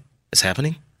happening? It's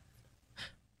happening?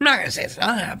 I'm not going to say it's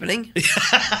not happening.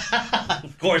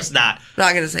 Of course not. I'm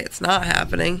not going to say it's not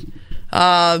happening.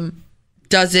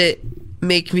 Does it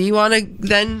make me want to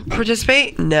then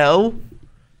participate? No.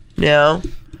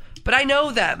 But I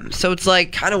know them, so it's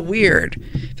like kind of weird.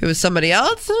 If it was somebody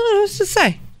else, who's to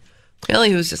say?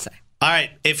 Really, who's to say? All right,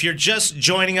 if you're just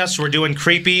joining us, we're doing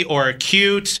creepy or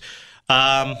cute.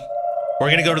 We're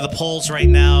going to go to the polls right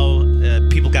now.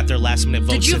 People got their last minute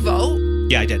votes. Did you vote?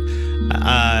 Yeah, I did.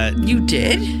 You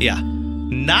did? Yeah.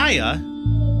 Naya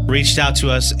reached out to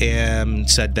us and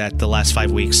said that the last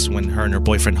 5 weeks when her and her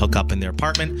boyfriend hook up in their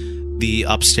apartment, the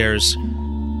upstairs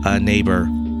neighbor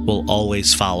will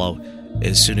always follow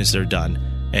as soon as they're done.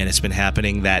 And it's been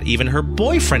happening that even her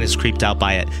boyfriend is creeped out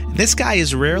by it. This guy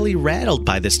is rarely rattled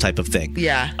by this type of thing.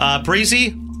 Yeah.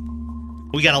 Breezy,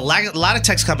 we got a lot of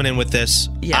text coming in with this.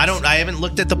 Yes. I haven't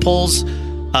looked at the polls.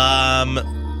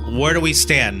 Where do we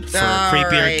stand for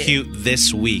creepy or cute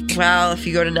this week? Well, if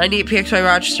you go to 98PXY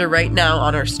Rochester right now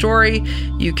on our story,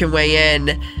 you can weigh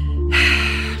in.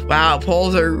 Wow,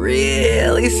 polls are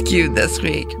really skewed this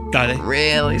week. Got it.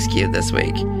 Really skewed this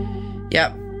week.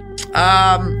 Yep.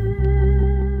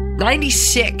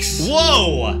 96%.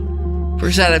 Whoa!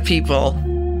 Of people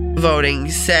voting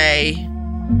say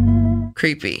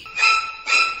creepy.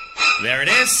 There it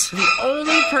is. The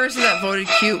only person that voted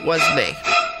cute was me.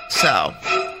 So.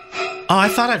 Oh, I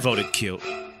thought I voted cute.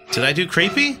 Did I do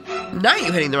creepy? Not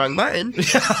you hitting the wrong button.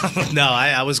 No,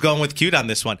 I was going with cute on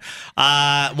this one.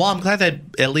 Well, I'm glad that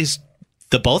at least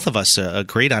the both of us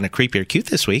agreed on a creepy or cute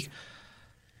this week.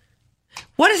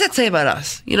 What does that say about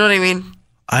us? You know what I mean?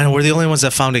 I know, we're the only ones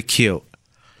that found it cute.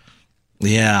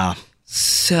 Yeah.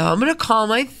 So I'm going to call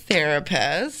my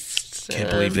therapist. Can't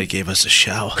believe they gave us a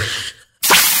show.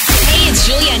 Hey, it's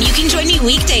Julia, and you can join me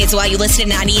weekdays while you listen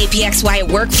to 98PXY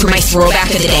at work for my throwback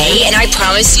of the day. And I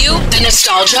promise you, the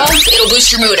nostalgia, it'll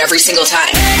boost your mood every single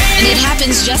time. And it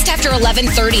happens just after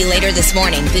 11:30 later this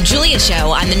morning. The Julia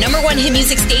Show on the #1 hit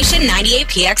music station,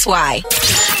 98PXY.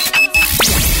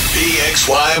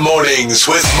 PXY Mornings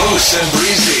with Moose and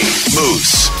Breezy.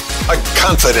 Moose. A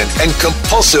confident and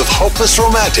compulsive, hopeless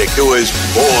romantic who was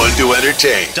born to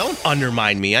entertain. Don't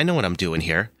undermine me. I know what I'm doing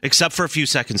here. Except for a few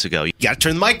seconds ago. You got to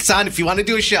turn the mics on if you want to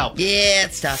do a show. Yeah,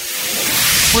 it's tough.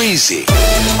 Breezy,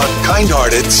 a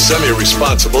kind-hearted,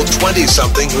 semi-responsible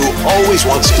 20-something who always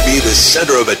wants to be the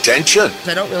center of attention.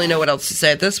 I don't really know what else to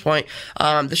say at this point.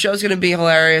 The show's going to be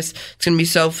hilarious. It's going to be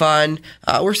so fun.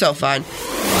 We're so fun.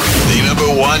 The number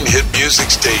one hit music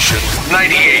station,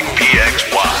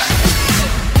 98PXY.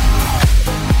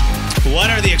 What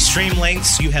are the extreme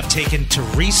lengths you have taken to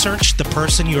research the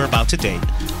person you're about to date?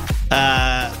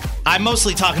 I'm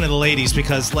mostly talking to the ladies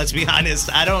because, let's be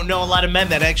honest, I don't know a lot of men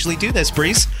that actually do this,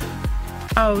 Breeze.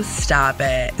 Oh, stop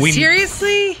it.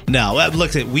 Seriously? No,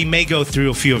 look, we may go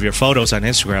through a few of your photos on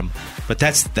Instagram, but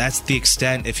that's the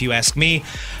extent, if you ask me.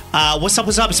 What's up?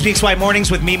 It's PXY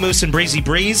Mornings with me, Moose, and Breezy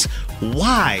Breeze.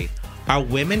 Why are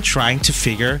women trying to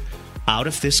figure out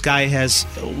if this guy has...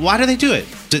 Why do they do it?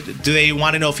 Do they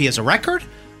want to know if he has a record?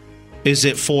 Is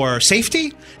it for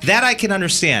safety? That I can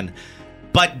understand.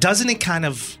 But doesn't it kind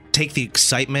of take the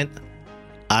excitement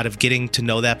out of getting to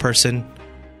know that person?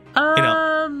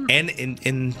 And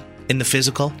in the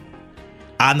physical?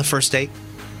 On the first date?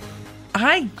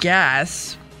 I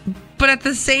guess. But at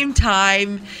the same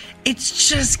time, it's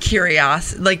just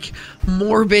curiosity, like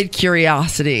morbid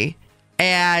curiosity.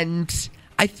 And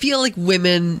I feel like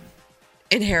women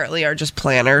inherently are just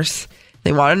planners.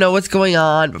 They want to know what's going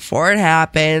on before it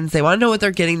happens. They want to know what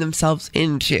they're getting themselves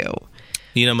into.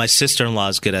 You know, my sister-in-law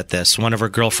is good at this. One of her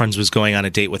girlfriends was going on a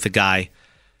date with a guy,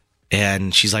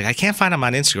 and she's like, I can't find him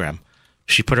on Instagram.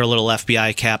 She put her little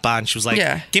FBI cap on. She was like,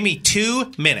 Give me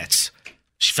 2 minutes.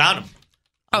 She found him.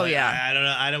 Oh, yeah. I don't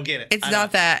know. I don't get it.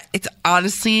 It's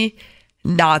honestly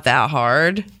not that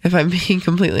hard, if I'm being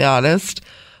completely honest.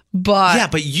 But yeah,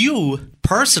 but you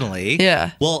personally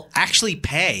will actually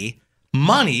pay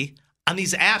money on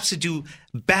these apps to do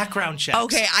background checks.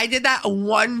 Okay, I did that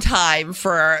one time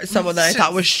for someone that I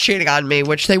thought was cheating on me,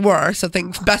 which they were. So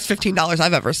best $15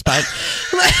 I've ever spent.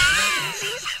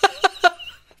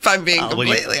 If I'm being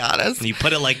completely honest. When you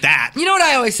put it like that. You know what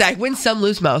I always say? Win some,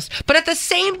 lose most. But at the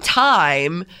same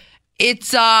time,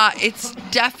 it's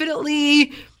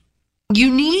definitely... You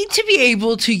need to be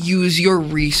able to use your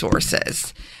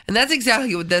resources. And that's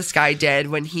exactly what this guy did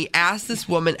when he asked this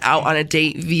woman out on a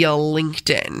date via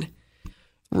LinkedIn.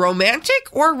 Romantic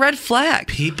or red flag?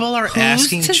 People are Who's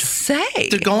asking to say.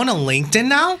 They're going to LinkedIn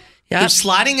now? Yep. They're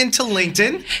sliding into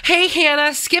LinkedIn? Hey,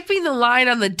 Hannah, skipping the line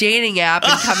on the dating app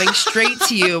and coming straight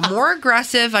to you. More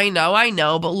aggressive, I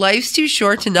know, but life's too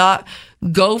short to not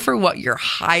go for what you're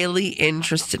highly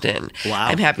interested in. Wow.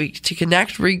 I'm happy to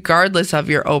connect regardless of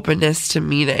your openness to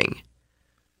meeting.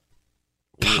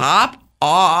 Pop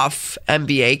off,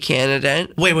 MBA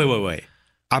candidate. Wait.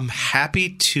 I'm happy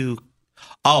to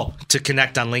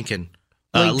connect on LinkedIn.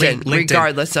 LinkedIn,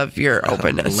 regardless of your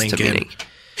openness to LinkedIn. meeting.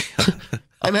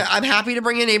 I'm happy to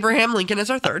bring in Abraham Lincoln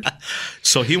as our third.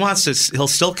 So he'll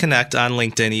still connect on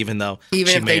LinkedIn even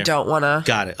if they don't want to.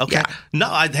 Got it. Okay. Yeah. No,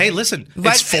 hey, listen,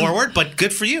 it's forward, but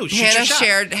good for you. Hannah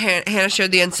shared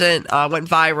the incident, went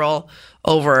viral,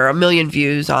 over 1 million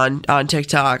views on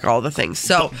TikTok, all the things.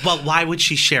 So, but why would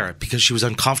she share it? Because she was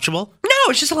uncomfortable? No,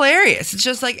 it's just hilarious.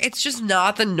 It's just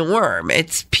not the norm.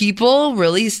 It's people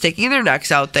really sticking their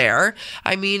necks out there.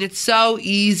 I mean, it's so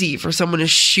easy for someone to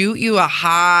shoot you a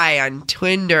hi on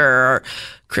Tinder or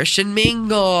Christian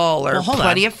Mingle or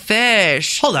Plenty of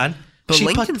Fish. Hold on. But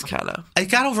LinkedIn's kind of... I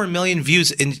got over 1 million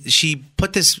views, and she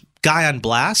put this guy on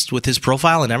blast with his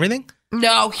profile and everything?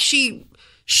 No, she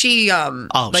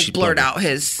blurred out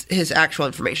his actual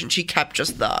information. She kept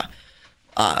just the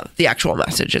actual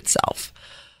message itself.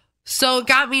 So it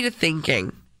got me to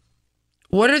thinking,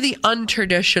 what are the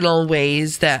untraditional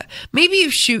ways that maybe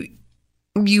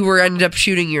you ended up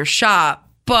shooting your shot,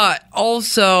 but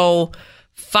also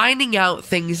finding out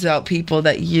things about people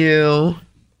that you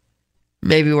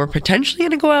maybe were potentially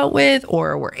going to go out with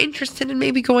or were interested in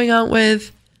maybe going out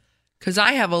with? Because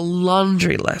I have a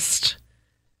laundry list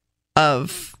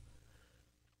of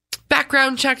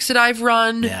background checks that I've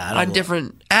run on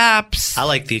different apps. I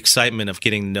like the excitement of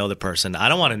getting to know the person. I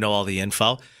don't want to know all the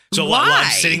info. So Why? while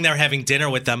I'm sitting there having dinner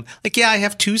with them, like, I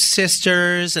have 2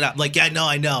 sisters. And I'm like, I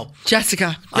know.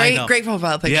 Jessica, great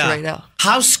profile picture right now.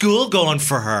 How's school going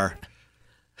for her?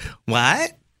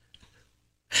 What?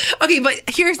 Okay, but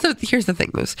here's the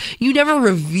thing, Moose. You never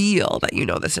reveal that you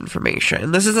know this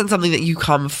information. This isn't something that you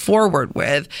come forward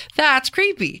with. That's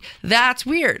creepy. That's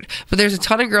weird. But there's a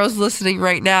ton of girls listening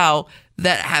right now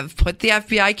that have put the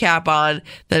FBI cap on,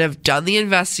 that have done the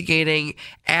investigating,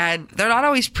 and they're not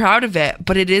always proud of it,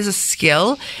 but it is a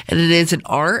skill and it is an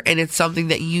art, and it's something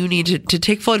that you need to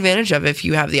take full advantage of if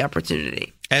you have the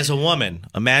opportunity. As a woman,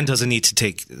 a man doesn't need to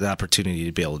take the opportunity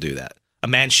to be able to do that. A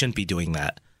man shouldn't be doing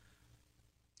that.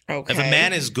 Okay. If a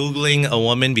man is Googling a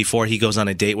woman before he goes on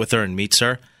a date with her and meets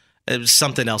her, there's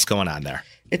something else going on there.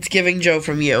 It's giving Joe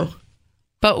from you.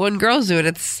 But when girls do it,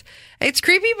 it's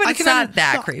creepy, but it's not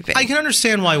that creepy. I can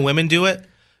understand why women do it,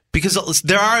 because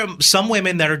there are some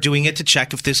women that are doing it to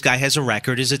check if this guy has a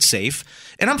record, is it safe?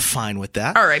 And I'm fine with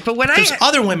that. All right, but when there's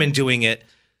other women doing it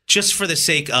just for the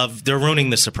sake of they're ruining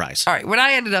the surprise. All right, when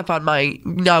I ended up on my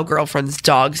now girlfriend's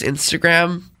dog's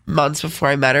Instagram months before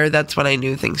I met her, that's when I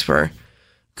knew things were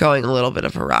going a little bit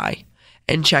of awry.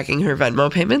 And checking her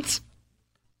Venmo payments.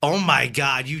 Oh my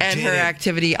God, you and did her it.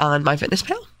 activity on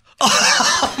MyFitnessPal.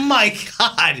 Oh my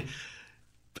God.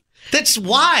 That's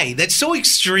why. That's so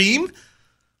extreme. Just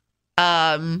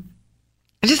I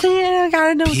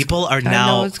gotta know. People are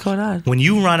now know what's going on. When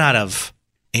you run out of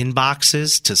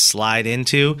inboxes to slide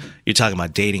into, you're talking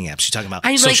about dating apps. You're talking about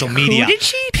social media. Who did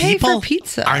she pay People for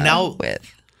pizza? Are now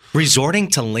with resorting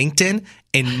to LinkedIn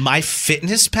and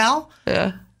MyFitnessPal.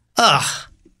 Yeah. Ugh.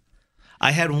 I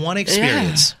had one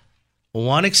experience. Yeah.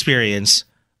 One experience.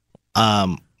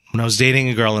 When I was dating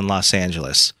a girl in Los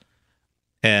Angeles,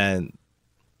 and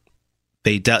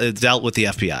they dealt with the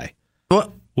FBI.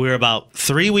 What? We were about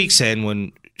 3 weeks in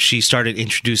when she started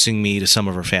introducing me to some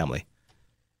of her family.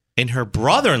 And her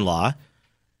brother-in-law,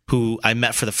 who I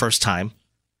met for the first time,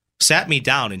 sat me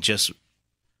down and just,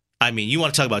 you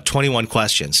want to talk about 21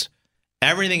 questions.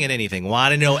 Everything and anything.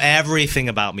 Want to know everything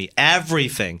about me.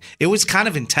 Everything. It was kind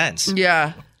of intense.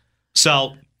 Yeah.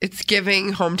 So. It's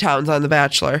giving hometowns on The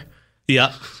Bachelor.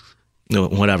 Yeah.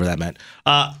 Whatever that meant.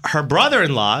 Her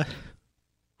brother-in-law,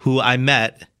 who I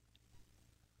met,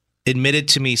 admitted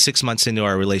to me 6 months into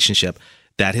our relationship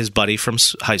that his buddy from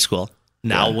high school,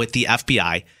 now with the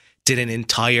FBI, did an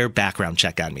entire background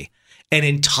check on me. An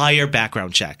entire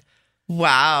background check.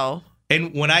 Wow.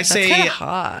 And when I That's say kinda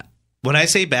hot. When I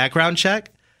say background check,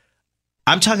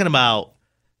 I'm talking about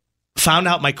found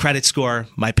out my credit score,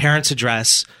 my parents'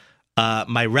 address,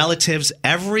 my relatives,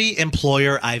 every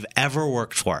employer I've ever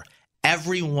worked for.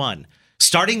 Everyone.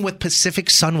 Starting with Pacific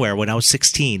Sunwear when I was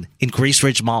 16 in Grace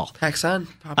Ridge Mall. Hex on.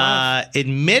 Pop off.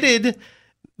 Admitted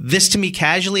this to me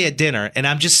casually at dinner, and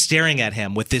I'm just staring at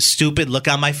him with this stupid look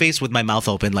on my face with my mouth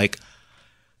open like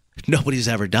nobody's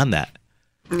ever done that.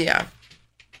 Yeah.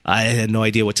 I had no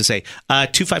idea what to say.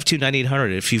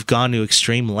 252-9800. If you've gone to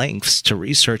extreme lengths to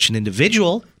research an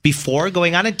individual before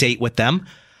going on a date with them,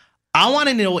 I want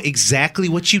to know exactly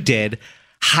what you did,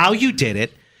 how you did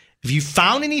it. If you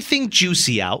found anything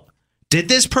juicy out, did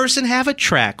this person have a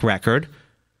track record?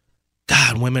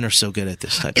 God, women are so good at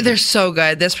this type of They're thing. so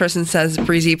good. This person says,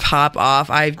 Breezy, pop off.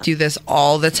 I do this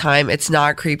all the time. It's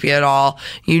not creepy at all.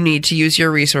 You need to use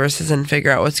your resources and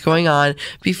figure out what's going on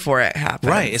before it happens.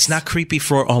 Right. It's not creepy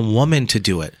for a woman to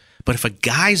do it. But if a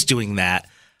guy's doing that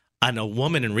on a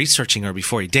woman and researching her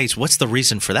before he dates, what's the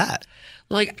reason for that?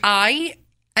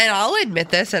 And I'll admit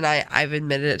this, and I've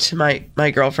admitted it to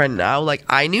my girlfriend now. Like,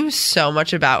 I knew so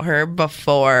much about her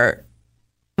before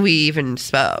we even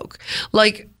spoke.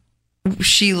 Like,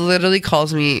 she literally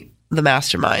calls me the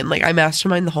mastermind. Like, I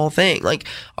mastermind the whole thing. Like,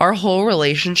 our whole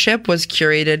relationship was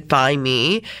curated by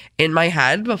me in my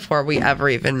head before we ever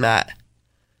even met.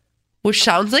 Which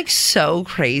sounds like so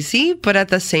crazy, but at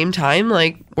the same time,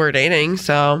 like, we're dating,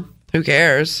 so who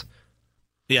cares?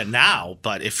 Yeah, now,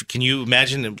 but can you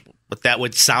imagine what that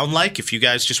would sound like if you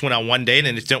guys just went on one date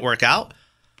and it didn't work out?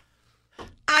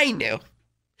 I knew.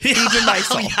 Even my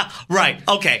soul. Yeah, right.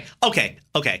 Okay.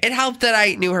 It helped that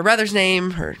I knew her brother's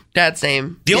name, her dad's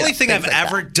name. The only thing I've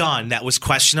ever done that was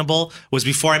questionable was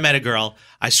before I met a girl,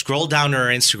 I scrolled down to her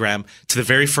Instagram to the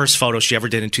very first photo she ever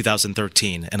did in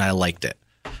 2013, and I liked it.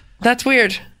 That's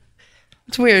weird.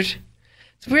 It's weird.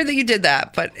 It's weird that you did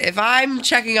that, but if I'm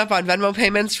checking up on Venmo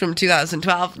payments from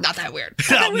 2012, not that weird.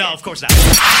 No, of course not.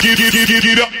 Get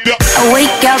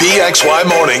Wake up. PXY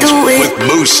Mornings with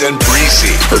Moose and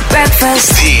Breezy. For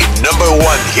breakfast. The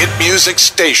 #1 hit music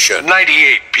station,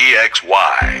 98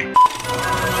 PXY.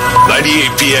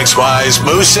 98 PXY's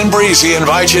Moose and Breezy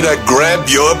invite you to grab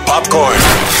your popcorn.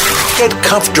 Get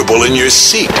comfortable in your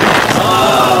seat.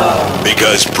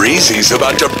 Because Breezy's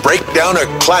about to break down a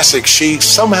classic she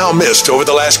somehow missed over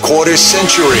the last quarter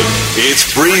century.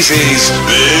 It's Breezy's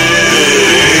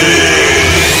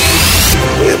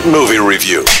Big Movie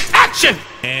Review. Action!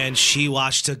 And she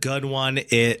watched a good one.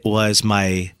 It was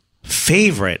my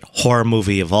favorite horror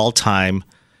movie of all time,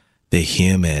 The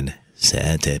Human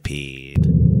Centipede.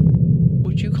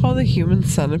 would you call The Human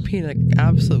Centipede an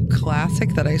absolute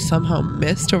classic that I somehow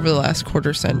missed over the last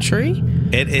quarter century?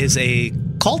 It is a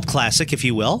cult classic, if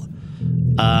you will.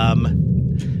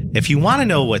 If you want to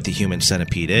know what The Human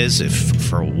Centipede is, if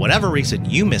for whatever reason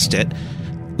you missed it,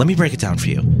 let me break it down for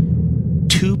you.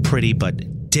 Two pretty but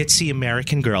ditzy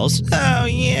American girls, oh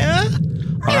yeah,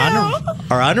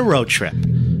 are on a road trip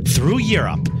through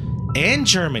Europe and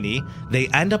Germany. They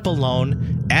end up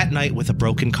alone at night with a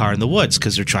broken car in the woods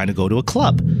because they're trying to go to a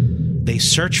club. They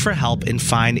search for help and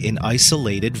find an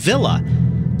isolated villa.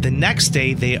 The next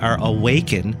day, they are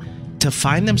awakened to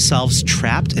find themselves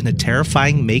trapped in a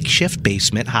terrifying makeshift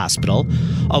basement hospital,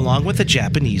 along with a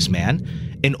Japanese man.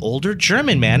 An older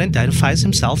German man identifies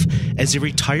himself as a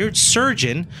retired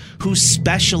surgeon who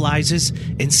specializes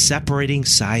in separating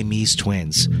Siamese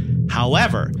twins.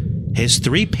 However, his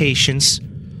three patients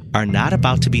are not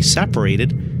about to be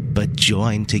separated, but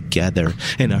joined together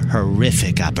in a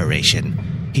horrific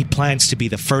operation. He plans to be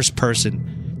the first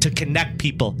person to connect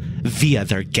people via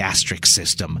their gastric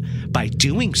system. By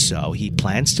doing so, he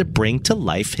plans to bring to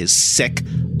life his sick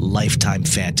lifetime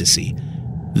fantasy,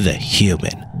 the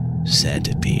human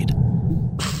centipede.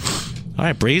 All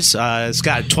right, Breeze. It's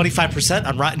got 25%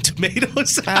 on Rotten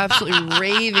Tomatoes. Absolutely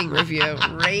raving review.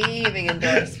 Raving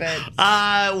endorsement.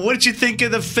 What did you think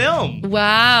of the film?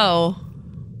 Wow.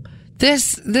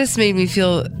 This made me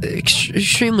feel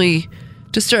extremely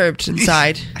disturbed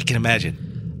inside. I can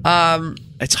imagine.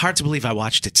 It's hard to believe I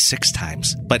watched it 6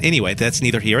 times. But anyway, that's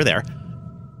neither here or there.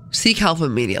 Seek help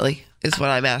immediately is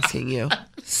what I'm asking you.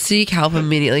 Seek help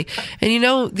immediately. And you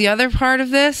know, the other part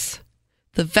of this,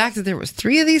 the fact that there was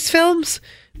 3 of these films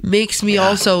makes me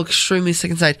also extremely sick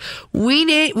inside. We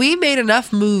made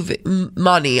enough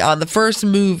money on the first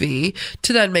movie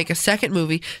to then make a second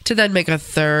movie, to then make a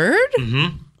third.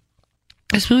 Mm-hmm.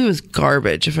 This movie was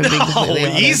garbage, if I'm being completely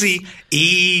honest.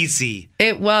 Easy.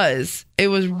 It was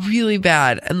really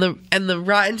bad. And the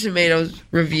Rotten Tomatoes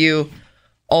review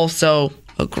also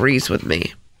agrees with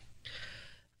me.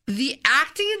 The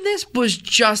acting in this was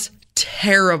just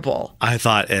terrible. I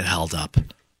thought it held up.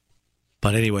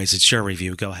 But anyways, it's your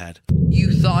review. Go ahead.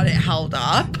 You thought it held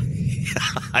up?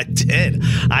 I did.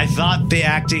 I thought the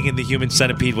acting in The Human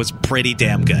Centipede was pretty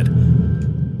damn good.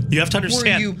 You have to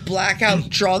understand. Were you blackout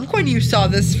drunk when you saw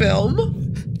this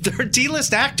film? They're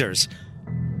D-list actors.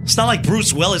 It's not like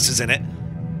Bruce Willis is in it.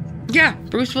 Yeah,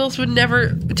 Bruce Willis would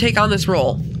never take on this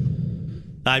role.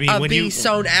 I mean, being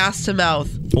sewn ass to mouth.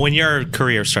 When your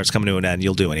career starts coming to an end,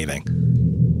 you'll do anything.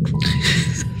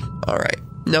 All right,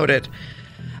 noted.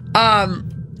 I'm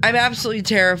absolutely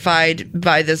terrified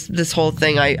by this whole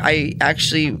thing. I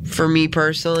actually, for me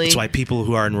personally, that's why people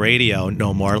who are in radio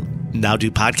now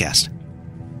do podcasts.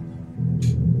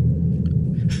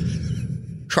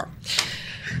 Sure.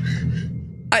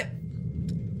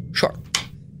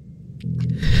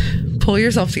 Pull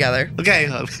yourself together. Okay,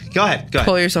 go ahead.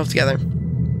 Pull yourself together.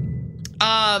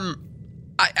 I'm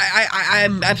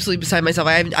absolutely beside myself.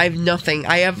 I have nothing.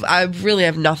 I really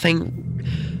have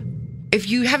nothing. If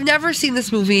you have never seen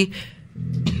this movie,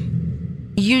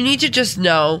 you need to just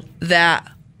know that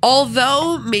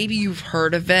although maybe you've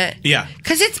heard of it, yeah,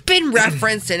 because it's been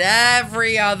referenced in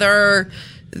every other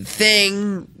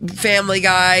thing, Family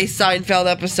Guy, Seinfeld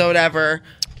episode ever.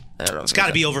 I don't know. It's got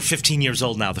to be over 15 years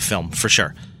old now, the film, for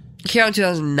sure. It came out in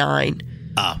 2009.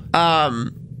 Oh.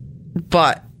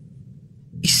 But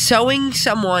sewing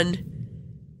someone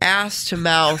ass to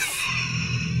mouth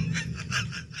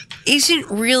isn't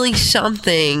really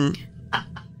something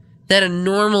that a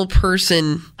normal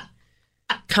person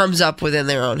comes up with in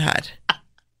their own head.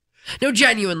 No,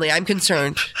 genuinely, I'm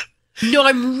concerned. No,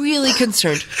 I'm really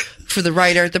concerned for the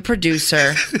writer, the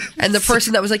producer, and the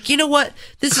person that was like, you know what?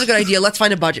 This is a good idea. Let's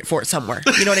find a budget for it somewhere.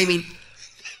 You know what I mean?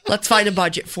 Let's find a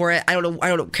budget for it. I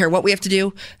don't care what we have to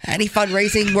do. Any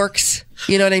fundraising works.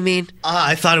 You know what I mean?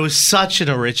 I thought it was such an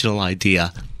original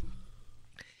idea.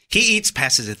 He eats,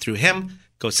 passes it through him,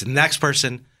 goes to the next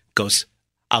person, goes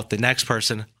out the next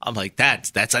person. I'm like,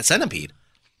 that's a centipede.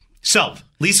 So,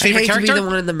 least favorite character? I hate to be the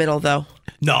one in the middle, though.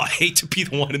 No, I hate to be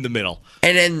the one in the middle.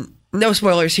 And then, no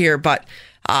spoilers here, but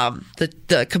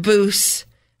the caboose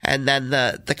and then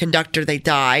the conductor, they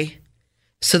die.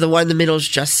 So the one in the middle is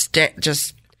just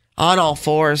on all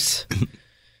fours,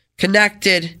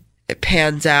 connected. It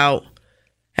pans out.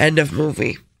 End of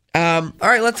movie. All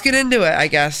right, let's get into it, I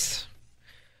guess.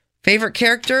 Favorite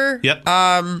character? Yep.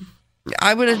 I'm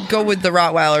going to go with the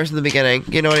Rottweilers in the beginning.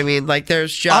 You know what I mean? Like,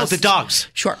 there's just... Oh, the dogs.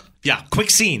 Sure. Yeah, quick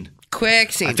scene. I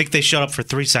think they showed up for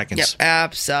 3 seconds. Yep,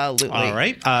 absolutely. All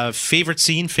right. Favorite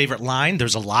scene, favorite line?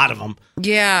 There's a lot of them.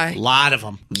 Yeah. A lot of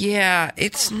them. Yeah,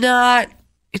 it's not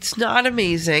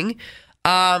amazing.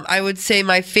 I would say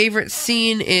my favorite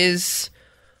scene is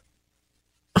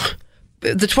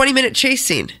the 20-minute chase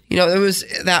scene.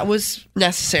 That was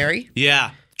necessary.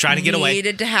 Yeah. Trying to get away.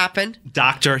 Needed to happen.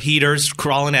 Dr. Heater's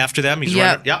crawling after them. He's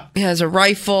running. Yep. He has a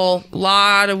rifle. A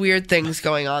lot of weird things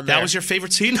going on there. That was your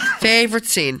favorite scene? Favorite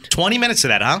scene. 20 minutes of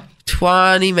that, huh?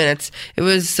 20 minutes. It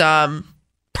was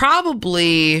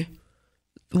probably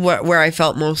where I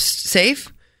felt most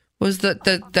safe was that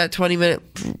 20-minute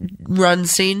run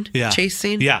scene, chase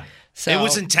scene. Yeah. So, it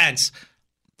was intense.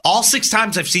 All 6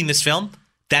 times I've seen this film,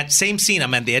 that same scene,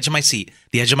 I'm at the edge of my seat.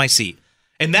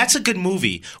 And that's a good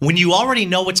movie when you already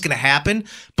know what's going to happen,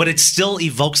 but it still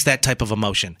evokes that type of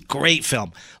emotion. Great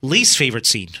film. Least favorite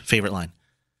scene, favorite line.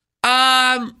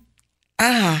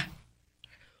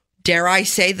 Dare I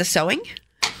say the sewing?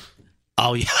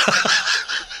 Oh, yeah.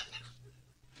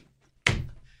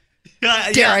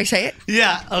 Dare I say it?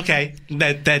 Yeah, okay.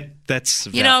 That's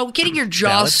getting your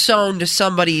jaw sewn to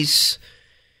somebody's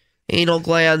anal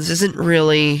glands isn't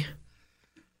really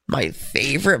my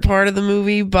favorite part of the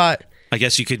movie, but I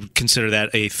guess you could consider that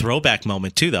a throwback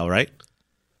moment too, though, right?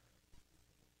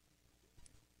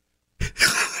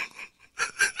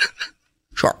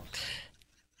 Sure.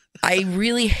 I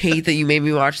really hate that you made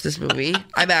me watch this movie.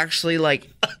 I'm actually going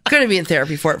to be in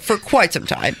therapy for it for quite some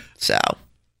time. So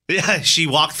yeah, she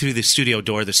walked through the studio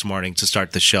door this morning to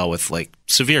start the show with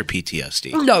severe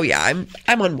PTSD. No, yeah,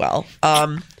 I'm unwell.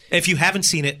 If you haven't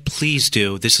seen it, please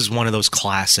do. This is one of those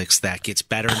classics that gets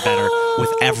better and better with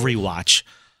every watch.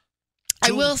 I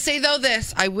will say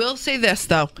this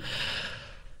though.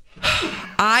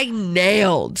 I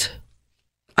nailed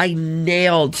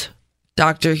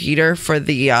Dr. Heater for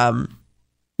the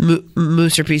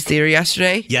Moosterpiece Theater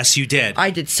yesterday. Yes, you did.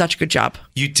 I did such a good job.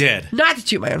 You did. Not to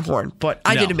toot my own horn, but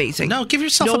I did amazing. No, give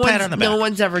yourself a pat on the back. No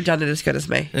one's ever done it as good as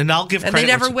me. And I'll give credit. And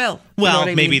they never will. Well,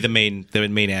 maybe the main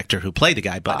actor who played the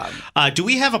guy. But do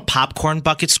we have a popcorn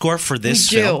bucket score for this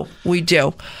film? We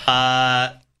do.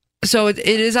 So it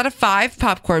is out of 5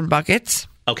 popcorn buckets.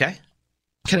 Okay.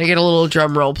 Can I get a little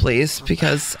drum roll, please?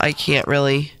 Because I can't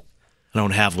really. I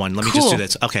don't have one. Let me just do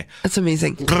this. Okay. That's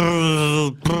amazing.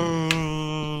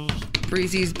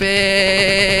 Breezy's big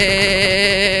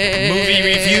movie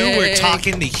review. We're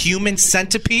talking The Human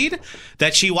Centipede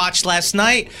that she watched last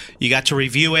night. You got to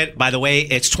review it. By the way,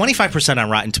 it's 25% on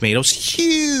Rotten Tomatoes.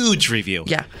 Huge review.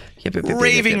 Yeah.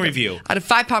 Raving review. Out of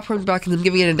 5 popcorn buckets, I'm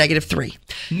giving it a -3.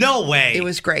 No way. It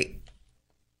was great.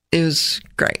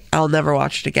 I'll never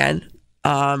watch it again.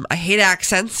 I hate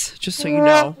accents, just so you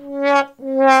know.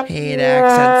 Hate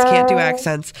accents. Can't do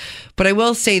accents. But I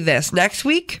will say this. Next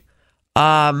week,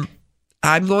 I'm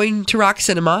going to Rock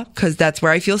Cinema because that's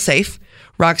where I feel safe.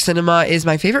 Rock Cinema is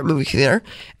my favorite movie theater.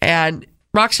 And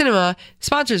Rock Cinema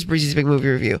sponsors Breezy's Big Movie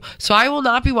Review. So I will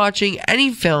not be watching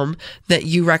any film that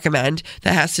you recommend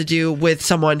that has to do with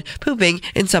someone pooping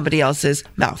in somebody else's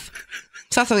mouth.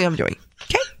 It's not something I'm doing.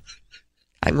 Okay?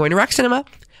 I'm going to Rock Cinema.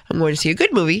 I'm going to see a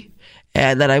good movie.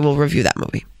 And then I will review that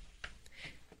movie.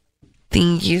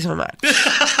 Thank you so much.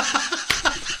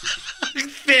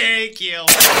 Thank you.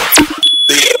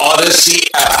 The Odyssey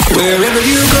app. Wherever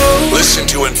you go. Listen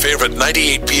to and favorite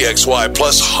 98PXY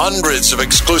plus hundreds of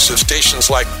exclusive stations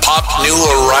like Pop New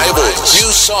Arrivals.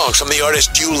 New songs from the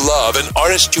artist you love and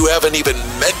artists you haven't even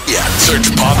met yet. Search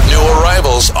Pop New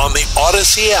Arrivals on the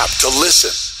Odyssey app to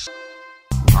listen.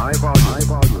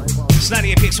 It's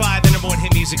 98PXY, the number 1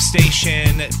 hit music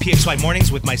station. PXY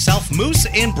Mornings with myself, Moose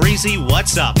and Breezy.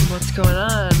 What's up? What's going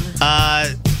on?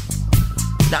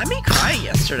 Not me crying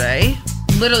yesterday.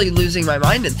 Literally losing my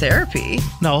mind in therapy.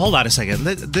 No, hold on a second.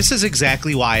 This is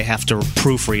exactly why I have to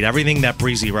proofread everything that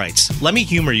Breezy writes. Let me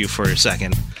humor you for a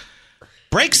second.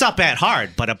 Breaks up at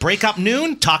hard, but a breakup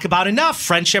noon? Talk about enough.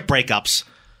 Friendship breakups.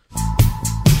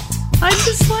 I'm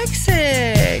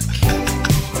dyslexic.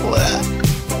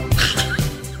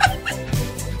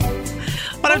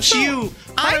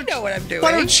 I know what I'm doing.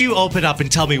 Why don't you open up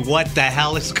and tell me what the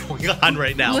hell is going on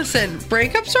right now? Listen,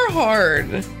 breakups are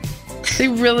hard. They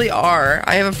really are.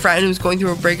 I have a friend who's going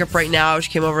through a breakup right now.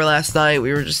 She came over last night. I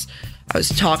was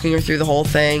talking her through the whole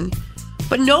thing.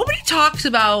 But nobody talks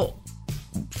about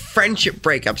friendship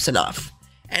breakups enough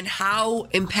and how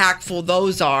impactful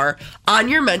those are on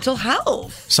your mental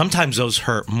health. Sometimes those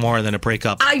hurt more than a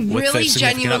breakup. I really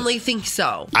genuinely think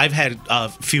so. I've had a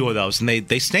few of those, and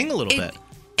they sting a little bit.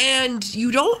 And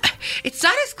it's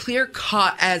not as clear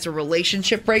cut as a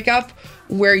relationship breakup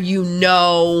where you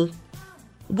know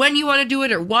when you want to do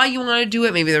it or why you want to do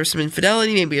it. Maybe there's some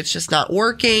infidelity. Maybe it's just not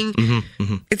working.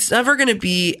 It's never going to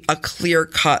be a clear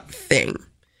cut thing.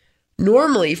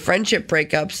 Normally, friendship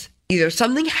breakups, either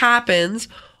something happens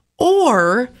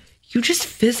or you just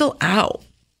fizzle out.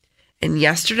 And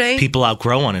yesterday, People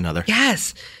outgrow one another.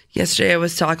 yes, yesterday I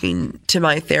was talking to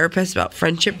my therapist about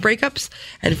friendship breakups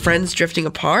and friends drifting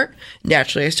apart.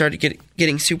 Naturally, I started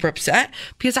getting super upset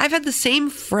because I've had the same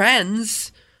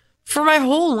friends for my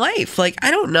whole life. Like,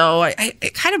 I don't know.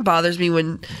 It kind of bothers me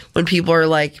when people are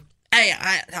like, hey,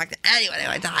 I don't talk to anyone I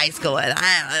went to high school with.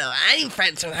 I don't know any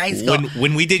friends from high school.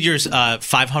 When we did your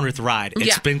 500th ride at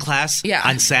spin class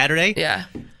on Saturday,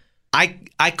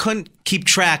 I couldn't keep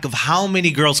track of how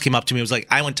many girls came up to me. It was like,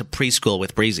 I went to preschool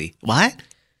with Breezy. What?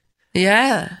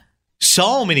 Yeah.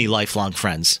 So many lifelong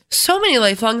friends. So many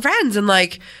lifelong friends. And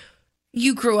like,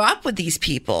 you grew up with these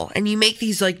people and you make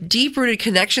these like deep rooted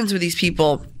connections with these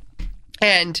people.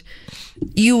 And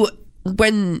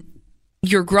when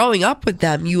you're growing up with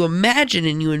them, you imagine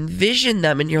and you envision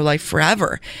them in your life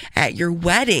forever, at your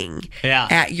wedding,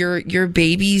 at your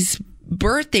baby's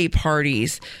birthday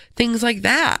parties, things like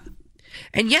that.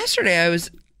 And yesterday I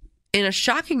was in a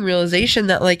shocking realization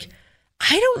that, like,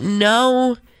 I don't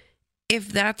know if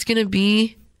that's going to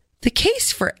be the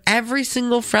case for every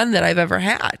single friend that I've ever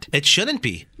had. It shouldn't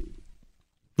be.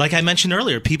 Like I mentioned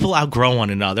earlier, people outgrow one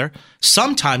another.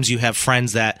 Sometimes you have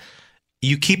friends that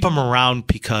you keep them around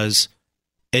because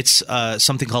it's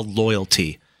something called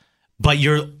loyalty. But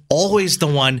you're always the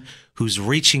one who's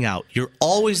reaching out. You're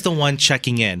always the one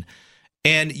checking in.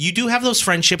 And you do have those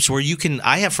friendships where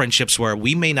I have friendships where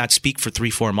we may not speak for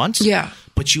 3-4 months. Yeah.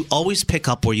 But you always pick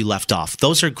up where you left off.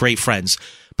 Those are great friends.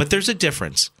 But there's a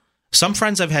difference. Some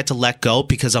friends I've had to let go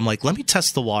because I'm like, let me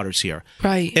test the waters here.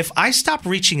 Right. If I stop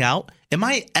reaching out, am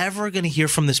I ever going to hear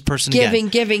from this person again?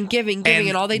 Giving,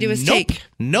 and all they do is take.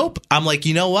 Nope. I'm like,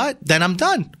 you know what? Then I'm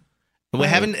done. We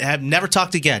have never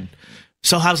talked again.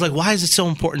 So I was like, why is it so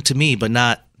important to me but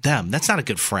not them? That's not a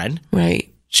good friend. Right.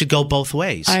 Should go both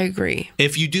ways. I agree.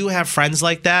 If you do have friends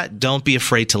like that, don't be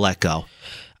afraid to let go.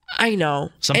 I know.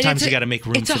 Sometimes you got to make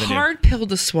room for the new. It's a hard pill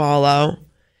to swallow.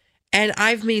 And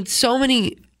I've made so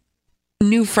many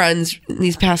new friends in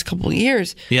these past couple of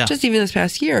years, just even this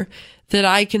past year, that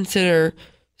I consider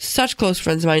such close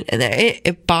friends of mine. And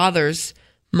it bothers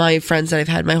my friends that I've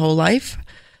had my whole life.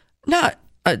 Not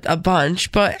a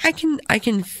bunch, but I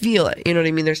can feel it. You know what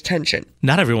I mean? There's tension.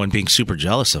 Not everyone being super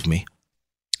jealous of me.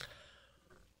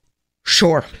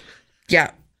 Sure.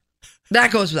 Yeah.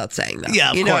 That goes without saying, though.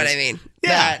 Yeah, you know what I mean?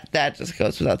 Yeah. That just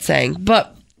goes without saying.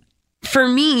 But for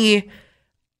me,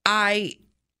 I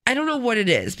don't know what it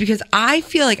is, because I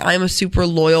feel like I'm a super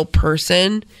loyal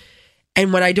person.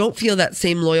 And when I don't feel that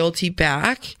same loyalty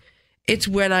back, it's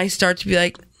when I start to be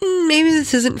like, maybe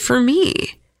this isn't for me.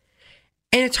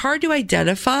 And it's hard to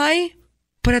identify,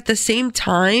 but at the same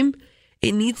time,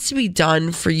 it needs to be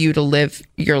done for you to live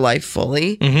your life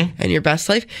fully and your best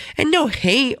life. And no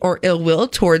hate or ill will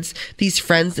towards these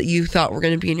friends that you thought were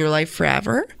going to be in your life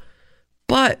forever.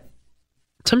 But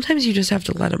sometimes you just have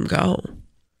to let them go.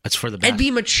 That's for the best. And be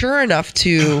mature enough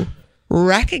to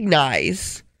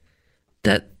recognize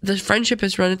that the friendship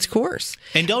has run its course.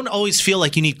 And don't always feel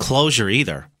like you need closure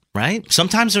either, right?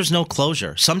 Sometimes there's no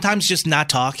closure. Sometimes just not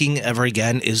talking ever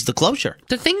again is the closure.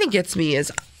 The thing that gets me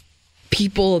is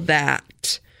people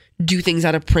that do things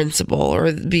out of principle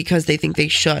or because they think they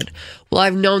should. Well,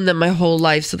 I've known them my whole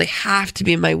life, so they have to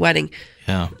be in my wedding.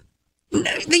 Yeah.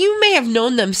 You may have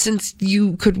known them since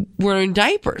you could wear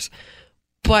diapers.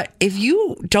 But if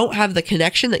you don't have the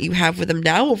connection that you have with them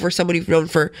now over somebody you've known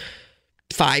for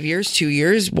 5 years, 2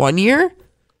 years, 1 year,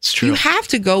 it's true. You have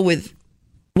to go with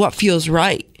what feels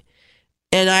right.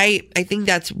 And I think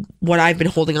that's what I've been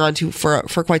holding on to for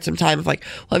quite some time. Of like,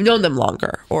 well, I've known them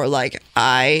longer, or like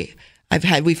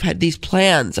we've had these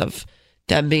plans of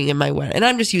them being in my wedding, and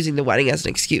I'm just using the wedding as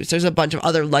an excuse. There's a bunch of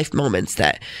other life moments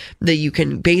that you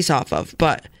can base off of,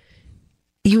 but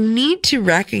you need to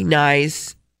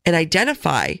recognize and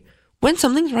identify when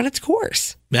something's run its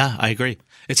course. Yeah, I agree.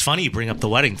 It's funny you bring up the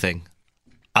wedding thing.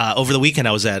 Over the weekend,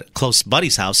 I was at a close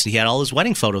buddy's house, and he had all his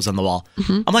wedding photos on the wall.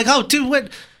 I'm like, oh, dude,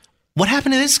 what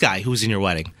happened to this guy who was in your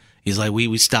wedding? He's like,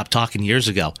 we stopped talking years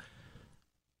ago.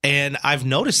 And I've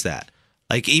noticed that.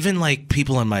 Like, even like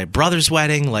people in my brother's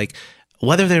wedding, like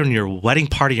whether they're in your wedding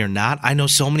party or not, I know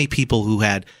so many people who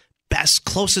had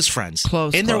closest friends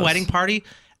in their wedding party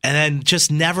and then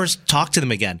just never talk to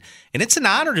them again. And it's an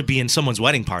honor to be in someone's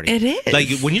wedding party. It is. Like,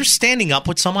 when you're standing up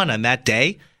with someone on that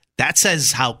day, that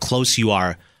says how close you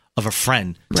are of a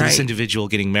friend to this individual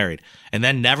getting married. And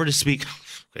then never to speak.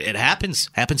 It happens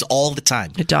all the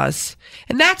time. It does.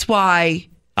 And that's why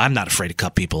I'm not afraid to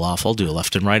cut people off. I'll do it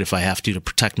left and right if I have to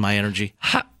protect my energy.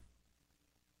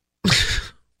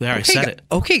 There, I said it.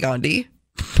 Okay, Gandhi.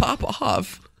 Pop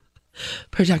off.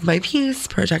 Protect my peace,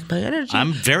 protect my energy.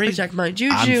 Protect my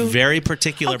juju. I'm very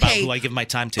particular about who I give my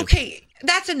time to. Okay,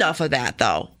 That's enough of that,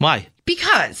 though. Why?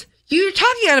 Because you're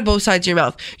talking out of both sides of your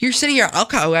mouth. You're sitting here, I'll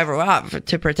cut whoever up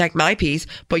to protect my peace,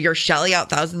 but you're shelling out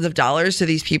thousands of dollars to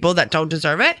these people that don't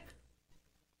deserve it?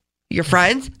 Your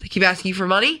friends? They keep asking you for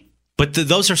money? But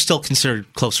those are still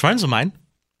considered close friends of mine.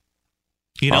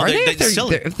 You know, Are they?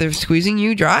 If they're squeezing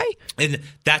you dry? And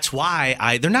that's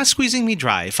why they're not squeezing me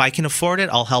dry. If I can afford it,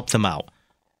 I'll help them out.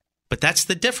 But that's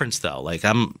the difference, though. Like,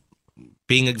 I'm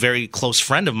being a very close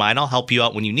friend of mine. I'll help you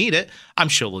out when you need it. I'm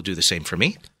sure they'll do the same for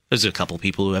me. There's a couple of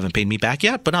people who haven't paid me back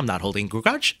yet, but I'm not holding a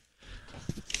grudge.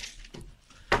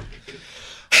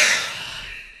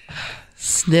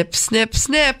 Snip, snip,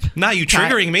 snip. Now you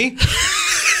triggering me.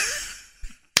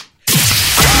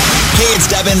 Hey, it's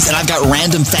Devins, and I've got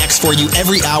random facts for you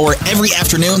every hour, every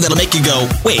afternoon that'll make you go,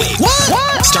 wait,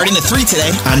 what? Starting at 3 today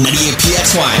on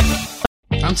 98PXY.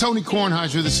 I'm Tony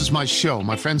Kornheiser. This is my show.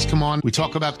 My friends come on. We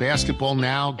talk about basketball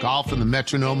now, golf, and the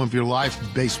metronome of your life,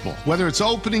 baseball. Whether it's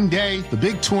opening day, the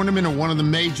big tournament, or one of the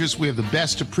majors, we have the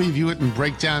best to preview it and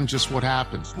break down just what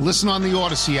happens. Listen on the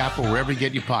Odyssey app or wherever you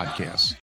get your podcasts.